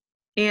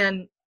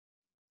 And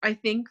I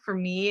think for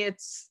me,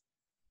 it's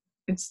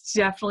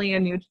definitely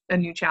a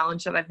new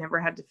challenge that I've never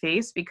had to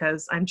face,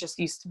 because I'm just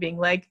used to being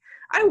like,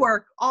 I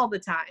work all the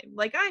time.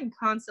 Like, I'm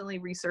constantly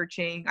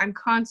researching. I'm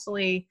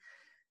constantly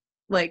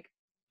like,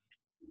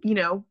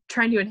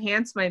 trying to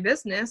enhance my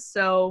business.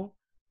 So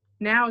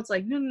now it's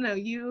like, no,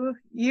 you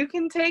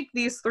can take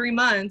these 3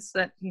 months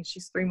that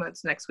she's 3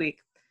 months next week,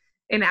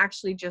 and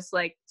actually just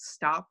like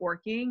stop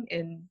working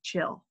and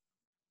chill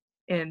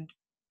and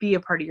be a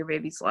part of your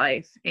baby's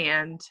life.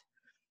 And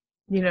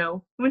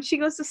when she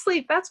goes to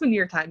sleep, that's when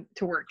your time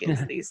to work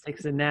is these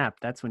takes a nap.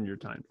 That's when your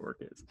time to work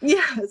is.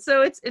 Yeah.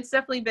 So it's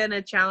definitely been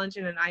a challenge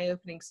and an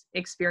eye-opening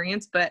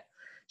experience, but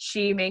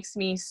she makes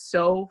me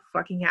so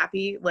fucking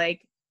happy.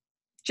 Like,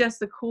 just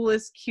the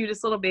coolest,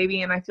 cutest little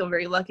baby. And I feel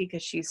very lucky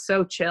because she's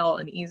so chill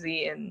and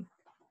easy. And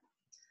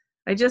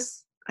I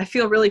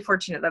feel really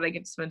fortunate that I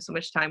get to spend so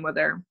much time with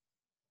her,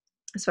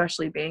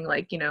 especially being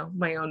like,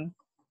 my own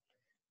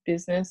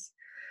business.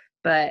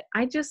 But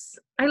I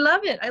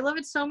love it. I love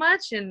it so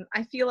much. And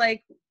I feel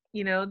like,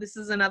 this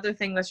is another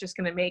thing that's just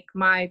going to make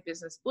my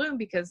business bloom,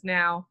 because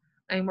now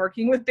I'm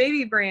working with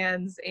baby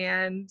brands,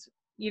 and,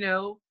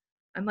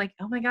 I'm like,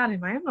 oh my God,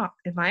 am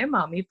I a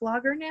mommy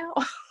blogger now?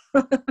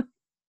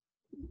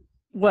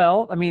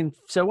 Well, I mean,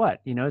 so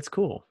what? It's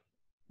cool.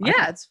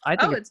 Yeah, I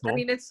think it's cool.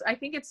 I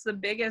think it's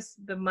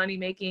the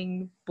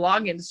money-making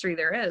blog industry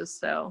there is.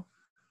 So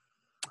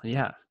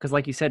yeah, because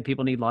like you said,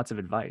 people need lots of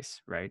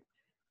advice, right?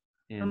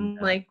 And I'm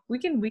like, we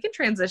can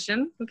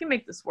transition. We can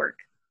make this work.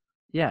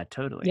 Yeah,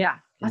 totally. Yeah,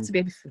 lots of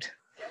baby food.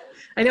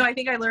 I know. I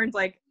think I learned,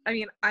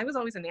 I was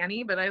always a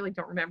nanny, but I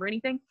don't remember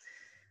anything.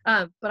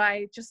 But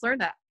I just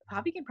learned that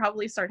Poppy can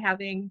probably start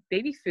having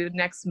baby food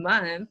next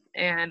month,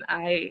 and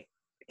I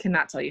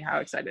cannot tell you how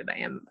excited I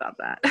am about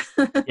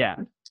that.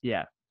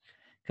 Yeah.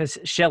 Because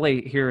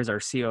Shelly here is our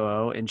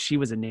COO, and she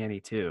was a nanny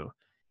too.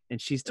 And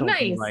she's told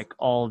me like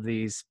all of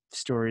these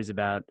stories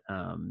about,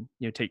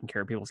 taking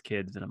care of people's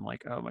kids. And I'm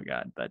like, oh my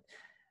God. But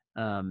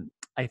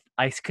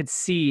I could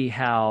see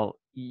how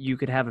you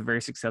could have a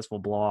very successful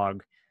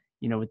blog,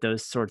 with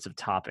those sorts of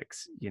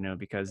topics,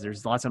 because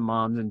there's lots of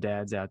moms and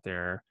dads out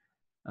there,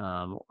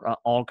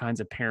 all kinds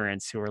of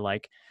parents who are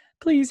like,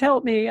 please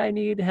help me. I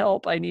need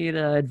help. I need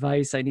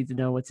advice. I need to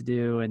know what to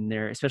do. And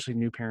they're especially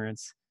new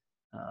parents.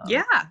 And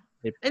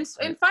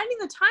finding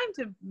the time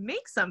to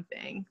make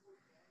something.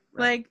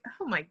 Right. Like,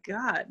 oh my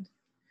God.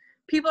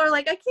 People are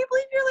like, I can't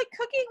believe you're like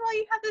cooking while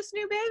you have this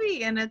new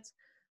baby. And it's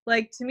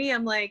like, to me,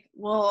 I'm like,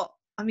 well,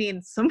 I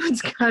mean,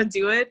 someone's got to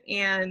do it.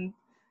 And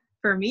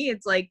for me,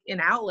 it's like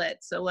an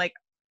outlet. So like,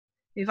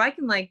 if I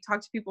can like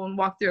talk to people and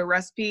walk through a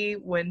recipe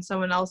when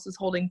someone else is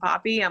holding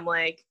Poppy, I'm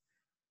like,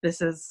 this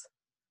is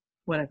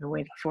what I've been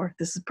waiting for.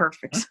 This is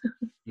perfect.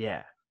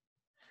 Yeah.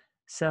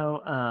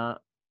 So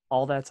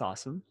all that's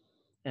awesome.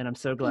 And I'm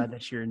so glad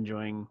that you're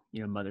enjoying,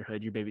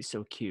 motherhood. Your baby's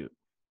so cute.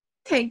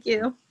 Thank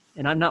you.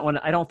 And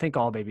I don't think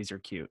all babies are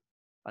cute,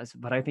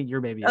 but I think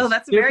your baby is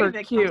that's super a very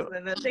big cute.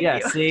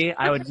 Thank you. See,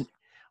 I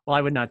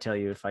would not tell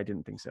you if I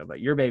didn't think so, but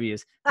your baby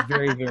is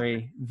very,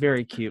 very,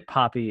 very cute.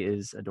 Poppy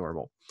is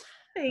adorable.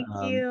 Thank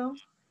you.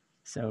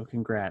 So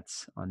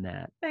congrats on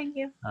that. Thank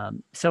you.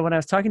 So when I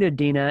was talking to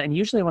Dina, and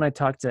usually when I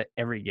talk to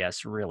every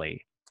guest,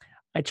 really,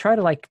 I try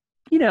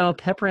to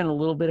pepper in a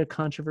little bit of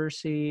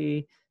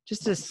controversy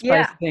just to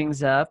spice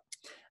things up.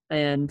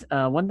 And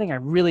one thing I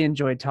really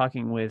enjoyed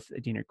talking with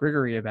Dina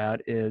Grigory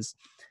about is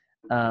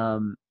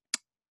kind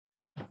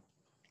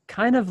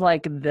of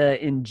like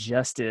the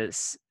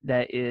injustice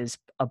that is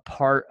a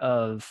part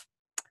of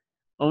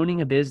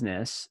owning a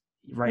business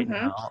right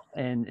now,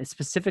 and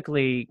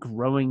specifically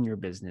growing your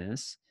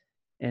business,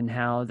 and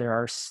how there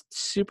are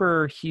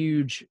super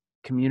huge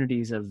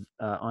communities of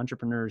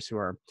entrepreneurs who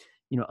are,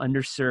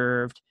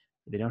 underserved.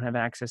 They don't have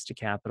access to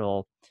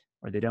capital,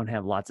 or they don't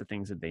have lots of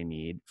things that they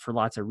need for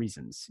lots of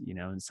reasons,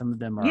 and some of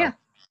them are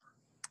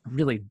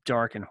really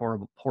dark and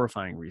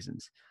horrifying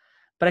reasons.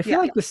 But I feel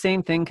like the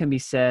same thing can be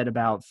said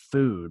about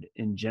food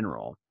in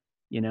general,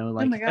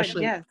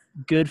 especially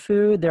good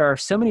food. There are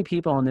so many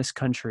people in this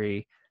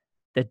country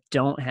that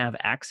don't have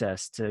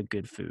access to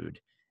good food.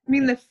 I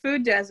mean, the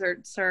food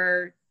deserts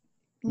are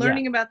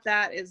learning about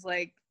that is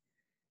like,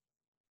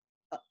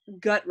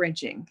 gut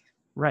wrenching.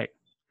 Right.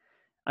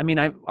 I mean,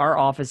 our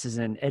office is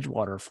in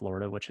Edgewater,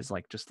 Florida, which is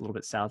like just a little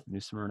bit south of New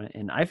Smyrna,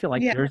 and I feel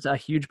like Yeah. there's a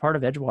huge part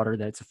of Edgewater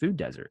that's a food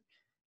desert.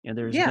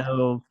 There's Yeah.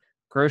 no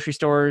grocery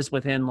stores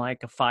within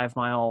like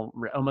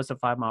almost a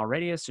 5 mile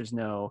radius. There's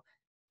not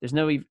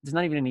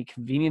even any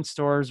convenience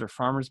stores or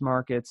farmers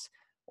markets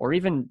or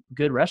even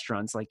good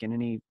restaurants like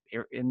in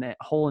that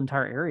whole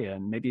entire area,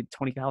 and maybe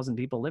 20,000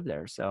 people live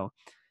there. So,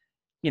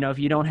 if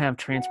you don't have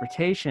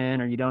transportation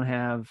or you don't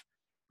have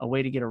a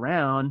way to get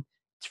around,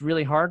 it's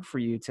really hard for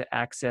you to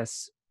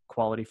access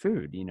quality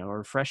food,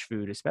 or fresh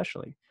food,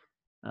 especially.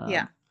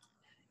 Yeah.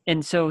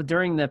 And so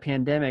during the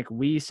pandemic,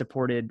 we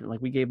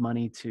gave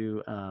money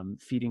to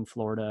Feeding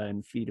Florida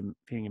and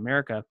Feeding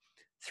America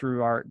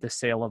through the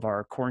sale of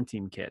our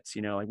quarantine kits.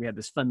 Like we had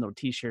this fun little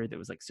T-shirt that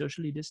was like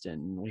socially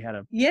distant, and we had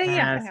a Yeah. I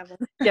mask. have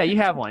one. Yeah, you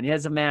have one. It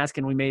has a mask,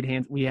 and we made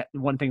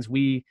one of the things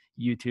we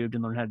YouTubed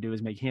and learned how to do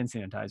is make hand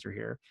sanitizer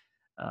here.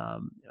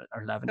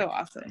 Our lavender. So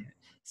awesome.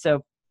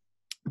 So,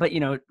 but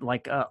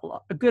like a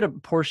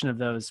good portion of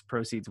those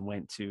proceeds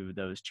went to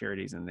those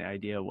charities, and the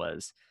idea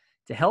was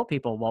to help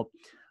people. Well,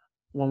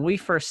 when we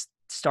first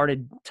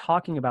started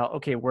talking about,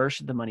 okay, where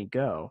should the money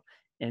go?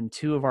 And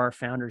two of our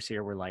founders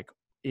here were like,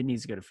 it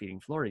needs to go to Feeding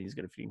Florida. It needs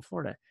to go to Feeding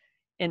Florida.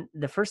 And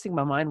the first thing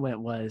my mind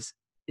went was,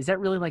 is that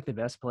really like the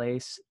best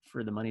place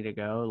for the money to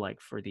go? Like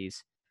for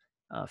these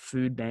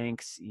food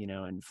banks,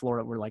 in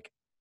Florida, we're like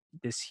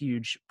this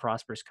huge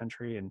prosperous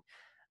country. And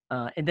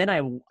then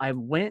I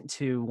went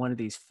to one of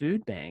these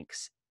food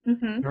banks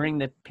during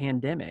the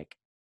pandemic,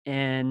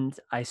 and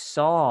I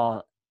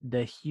saw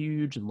the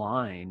huge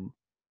line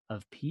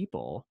of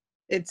people.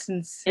 It's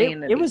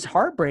insane. It was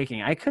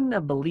heartbreaking. I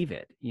couldn't believe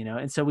it,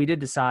 and so we did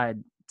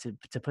decide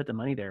to put the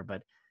money there.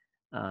 But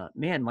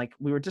man, like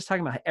we were just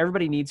talking about,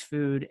 everybody needs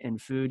food, and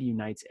food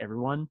unites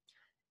everyone.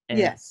 And,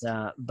 yes.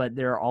 But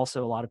there are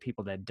also a lot of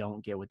people that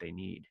don't get what they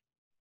need.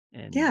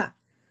 And yeah.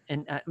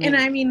 And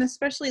I mean,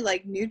 especially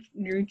like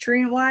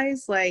nutrient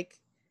wise, like,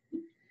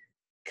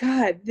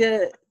 God,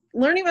 the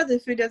learning about the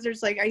food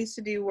deserts, like I used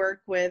to do work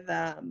with,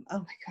 oh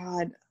my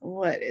God,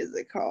 what is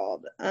it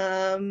called?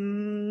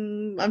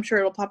 I'm sure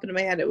it'll pop into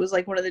my head. It was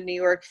like one of the New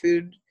York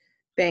food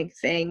bank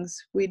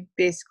things. We'd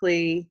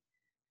basically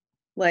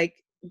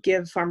like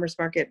give farmers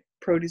market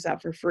produce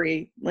out for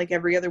free, like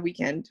every other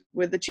weekend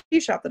with the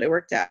cheese shop that I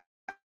worked at.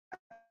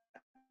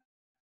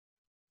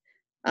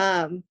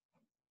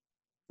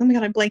 Oh my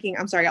God, I'm blanking.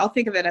 I'm sorry. I'll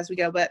think of it as we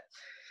go. But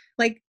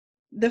like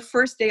the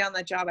first day on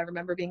that job, I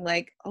remember being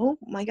like, oh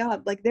my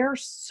God, like there are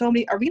so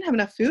many, are we gonna have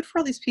enough food for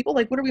all these people?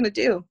 Like, what are we gonna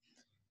do?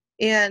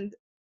 And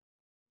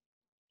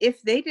if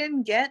they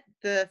didn't get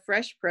the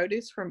fresh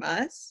produce from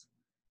us,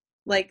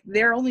 like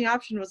their only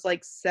option was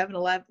like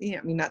 7-Eleven,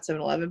 I mean, not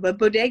 7-Eleven, but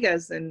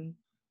bodegas and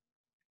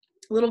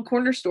little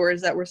corner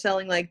stores that were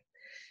selling like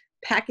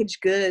packaged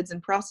goods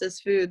and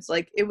processed foods.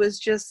 Like it was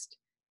just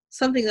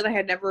something that I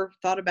had never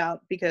thought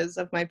about because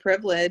of my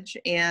privilege,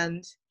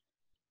 and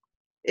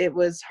it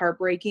was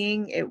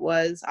heartbreaking. It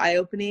was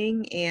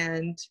eye-opening,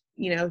 and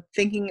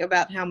thinking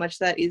about how much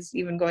that is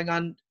even going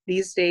on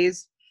these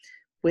days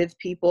with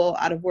people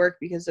out of work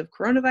because of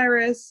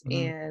coronavirus.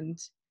 And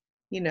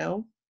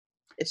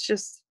it's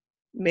just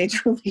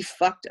majorly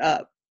fucked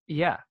up.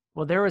 Yeah,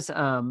 well, there was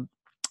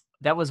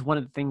that was one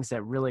of the things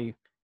that really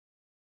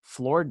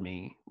floored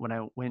me when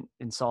I went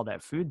and saw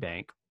that food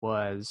bank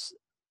was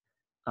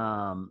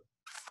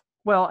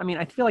well, I mean,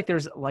 I feel like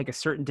there's like a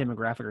certain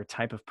demographic or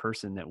type of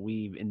person that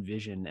we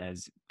envision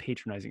as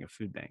patronizing a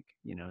food bank.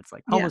 It's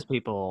like homeless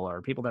people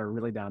or people that are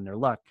really down on their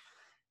luck.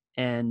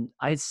 And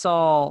I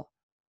saw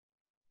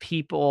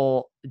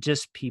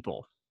just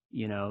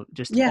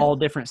all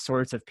different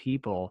sorts of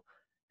people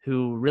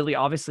who really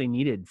obviously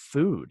needed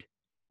food.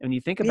 And when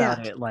you think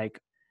about it, like,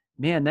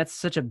 man, that's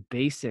such a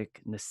basic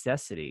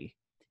necessity.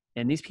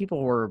 And these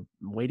people were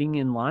waiting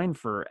in line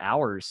for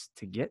hours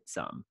to get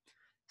some.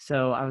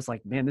 So I was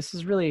like, man, this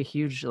is really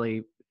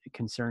hugely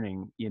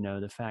concerning,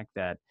 the fact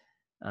that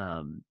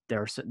there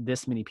are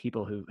this many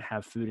people who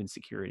have food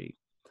insecurity.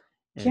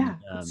 And,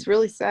 it's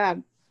really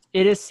sad.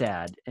 It is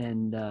sad.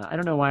 And I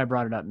don't know why I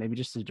brought it up, maybe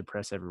just to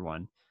depress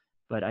everyone.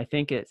 But I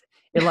think it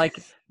like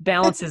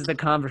balances the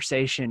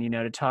conversation,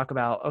 to talk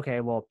about,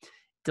 okay, well,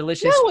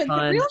 delicious, fun.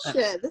 The real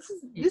shit. This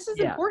is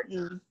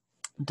important.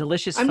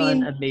 Delicious,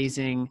 fun,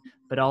 amazing,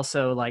 but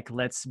also like,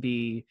 let's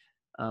be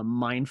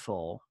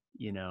mindful,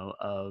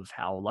 of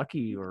how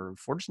lucky or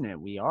fortunate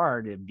we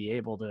are to be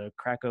able to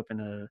crack open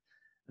a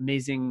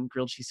amazing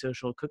grilled cheese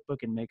social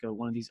cookbook and make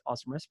one of these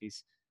awesome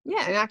recipes.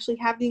 Yeah, and actually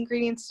have the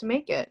ingredients to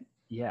make it.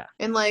 Yeah.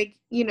 And like,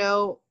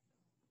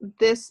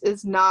 this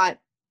is not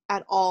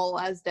at all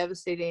as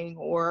devastating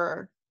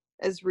or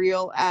as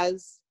real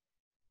as,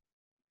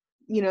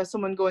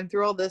 someone going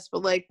through all this.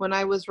 But like when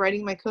I was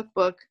writing my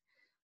cookbook,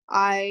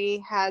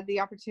 I had the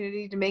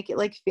opportunity to make it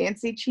like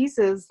fancy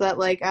cheeses that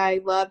like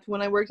I loved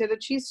when I worked at a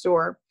cheese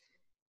store.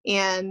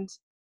 And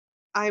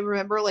I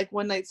remember like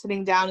one night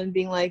sitting down and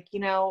being like,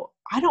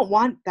 I don't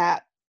want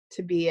that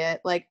to be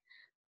it. Like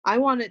I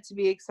want it to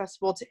be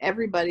accessible to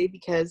everybody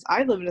because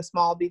I live in a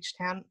small beach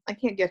town. I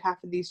can't get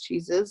half of these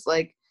cheeses.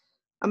 Like,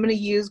 I'm going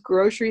to use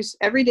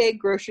everyday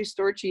grocery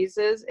store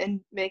cheeses and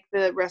make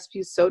the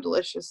recipes so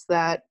delicious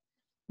that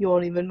you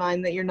won't even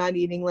mind that you're not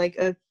eating like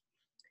a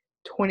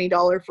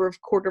 $20 for a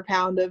quarter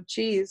pound of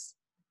cheese.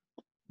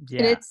 Yeah.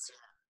 And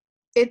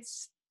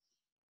it's,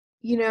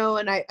 you know,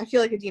 and I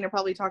feel like Adina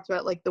probably talked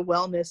about like the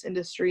wellness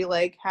industry,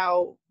 like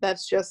how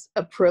that's just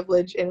a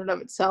privilege in and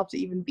of itself to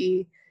even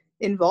be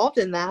involved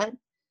in that.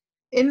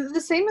 And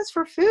the same is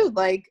for food.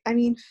 Like, I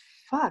mean,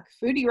 fuck,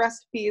 foodie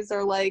recipes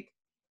are like,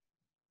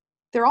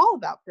 they're all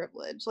about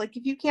privilege. Like,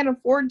 if you can't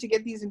afford to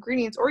get these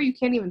ingredients or you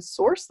can't even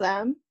source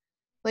them,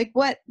 like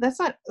what? That's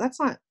not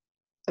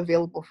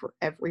available for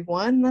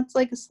everyone. That's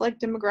like a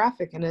select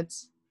demographic, and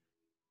it's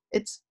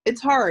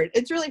hard.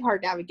 It's really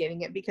hard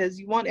navigating it because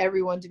you want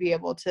everyone to be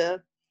able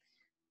to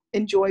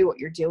enjoy what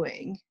you're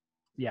doing.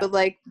 Yeah. But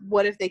like,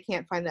 what if they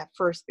can't find that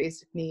first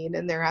basic need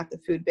and they're at the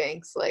food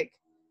banks? Like,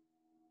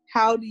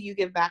 how do you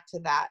give back to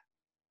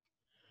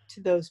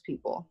those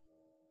people?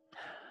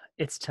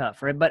 It's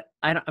tough, right? But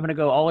I'm going to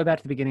go all the way back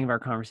to the beginning of our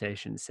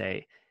conversation and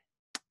say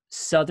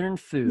Southern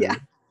food. Yeah.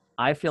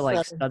 I feel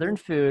like Southern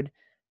food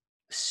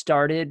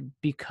started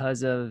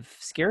because of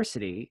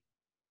scarcity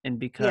and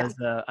because,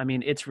 I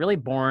mean, it's really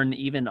born,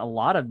 even a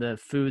lot of the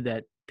food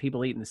that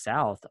people eat in the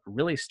South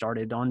really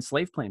started on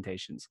slave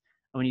plantations.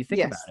 And when you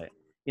think about it,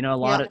 you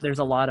know, there's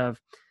a lot of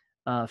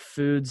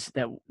foods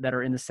that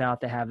are in the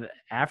South that have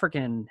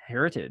African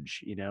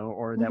heritage, you know,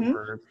 or that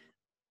were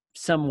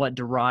somewhat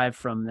derived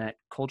from that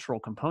cultural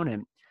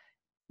component.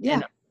 Yeah.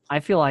 And I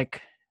feel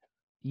like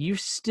you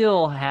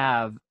still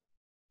have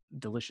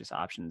delicious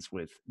options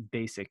with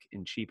basic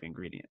and cheap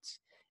ingredients.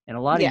 And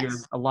a lot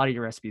of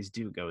your recipes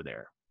do go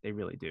there. They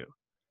really do.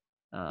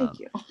 Thank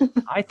you.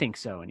 I think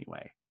so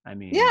anyway. I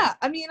mean, yeah,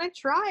 I mean, I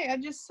try.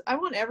 I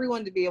want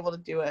everyone to be able to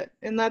do it.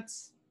 And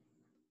that's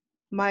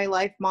my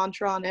life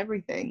mantra on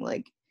everything.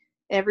 Like,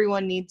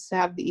 everyone needs to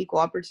have the equal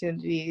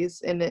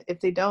opportunities. And if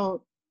they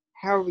don't,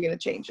 how are we going to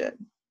change it?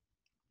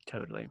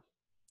 Totally.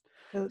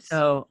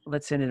 So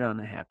let's end it on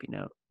a happy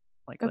note.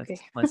 Like,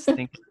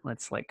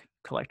 let's like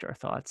collect our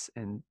thoughts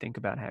and think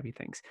about happy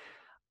things.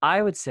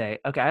 I would say,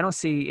 okay, I don't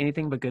see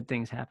anything but good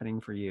things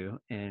happening for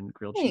you in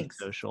Grilled Cheese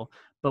Social,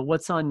 but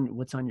what's on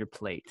your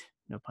plate?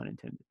 No pun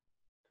intended.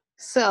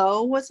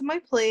 So what's on my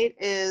plate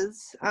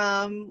is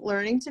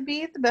learning to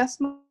be the best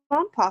mom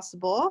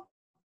possible.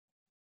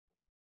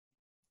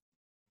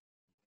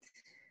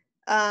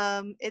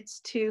 It's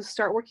to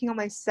start working on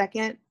my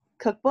second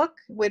cookbook,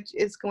 which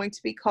is going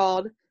to be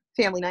called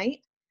Family Night.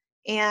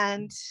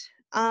 And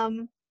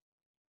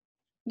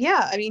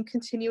yeah, I mean,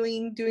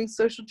 continuing doing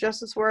social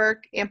justice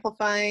work,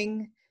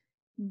 amplifying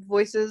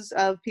voices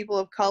of people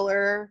of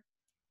color.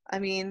 I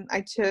mean,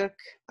 I'm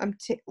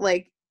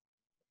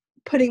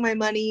putting my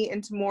money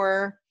into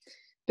more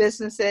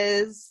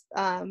businesses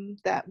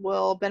that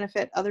will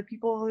benefit other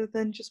people other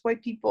than just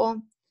white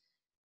people.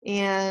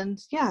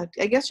 And yeah,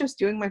 I guess just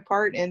doing my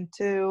part and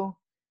to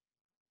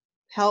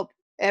help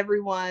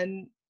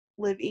everyone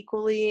live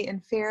equally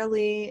and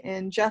fairly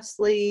and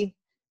justly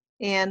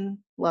and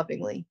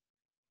lovingly.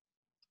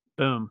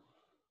 Boom.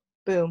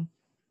 Boom.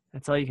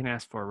 That's all you can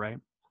ask for, right?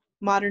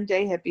 Modern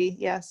day hippie,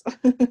 yes.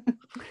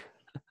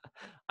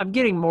 I'm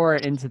getting more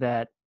into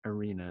that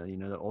arena. You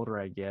know, the older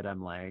I get,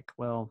 I'm like,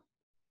 well,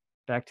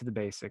 back to the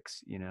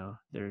basics. You know,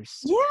 there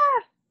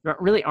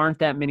really aren't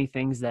that many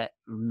things that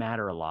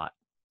matter a lot.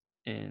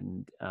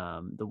 And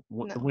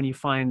when you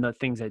find the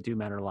things that do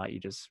matter a lot, you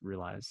just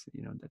realize,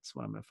 you know, that's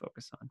what I'm going to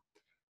focus on.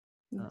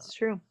 That's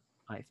true.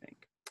 I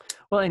think.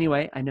 Well,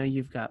 anyway, I know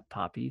you've got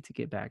Poppy to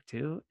get back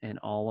to and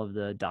all of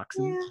the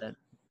dachshunds that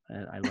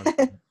I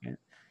love.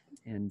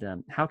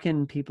 And how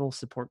can people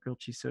support Grilled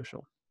Cheese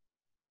Social?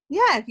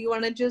 Yeah, if you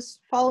want to just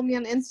follow me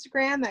on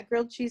Instagram at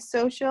Grilled Cheese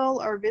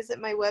Social or visit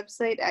my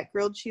website at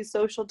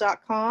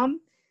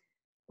grilledcheesesocial.com,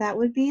 that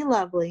would be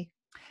lovely.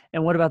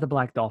 And what about the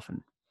Black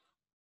Dolphin?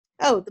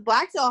 Oh, the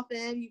Black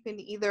Dolphin, you can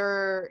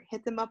either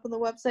hit them up on the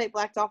website,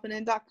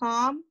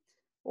 blackdolphin.com,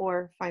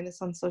 or find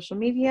us on social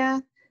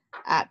media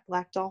at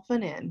Black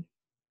Dolphin Inn.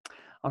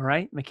 All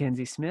right,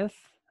 Mackenzie Smith,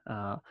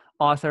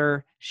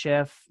 author,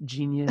 chef,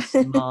 genius,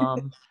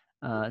 mom.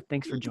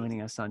 Thanks for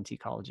joining us on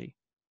Teacology.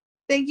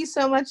 Thank you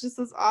so much. This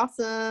was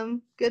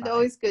awesome. Good. Bye.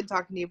 Always good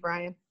talking to you,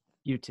 Brian.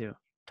 You too.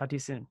 Talk to you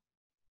soon.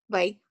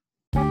 Bye.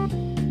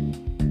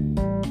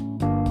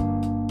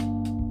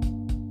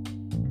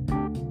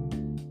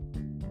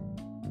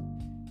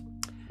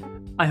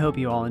 I hope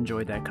you all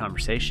enjoyed that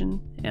conversation,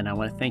 and I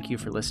want to thank you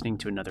for listening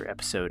to another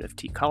episode of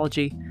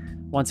Teacology.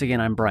 Once again,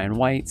 I'm Brian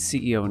White,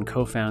 CEO and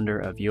co-founder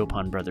of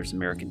Yaupon Brothers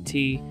American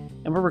Tea,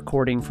 and we're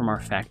recording from our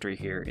factory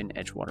here in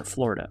Edgewater,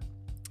 Florida.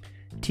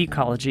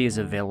 Teacology is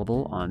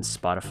available on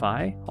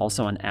Spotify,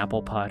 also on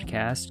Apple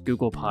Podcast,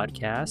 Google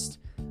Podcast,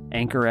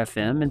 Anchor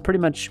FM, and pretty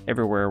much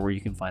everywhere where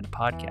you can find a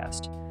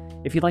podcast.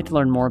 If you'd like to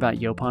learn more about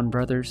Yaupon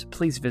Brothers,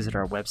 please visit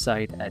our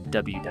website at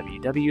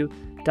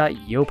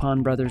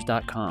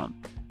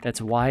www.yauponbrothers.com. That's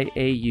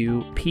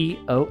YAUPON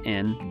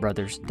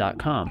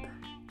brothers.com.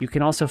 You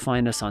can also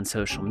find us on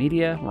social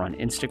media. We're on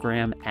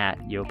Instagram at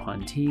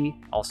YoponT,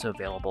 also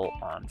available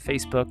on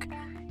Facebook.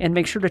 And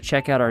make sure to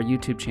check out our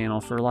YouTube channel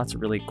for lots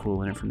of really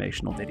cool and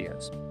informational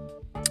videos.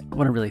 I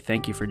want to really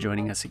thank you for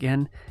joining us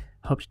again.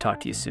 Hope to talk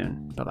to you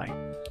soon.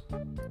 Bye-bye.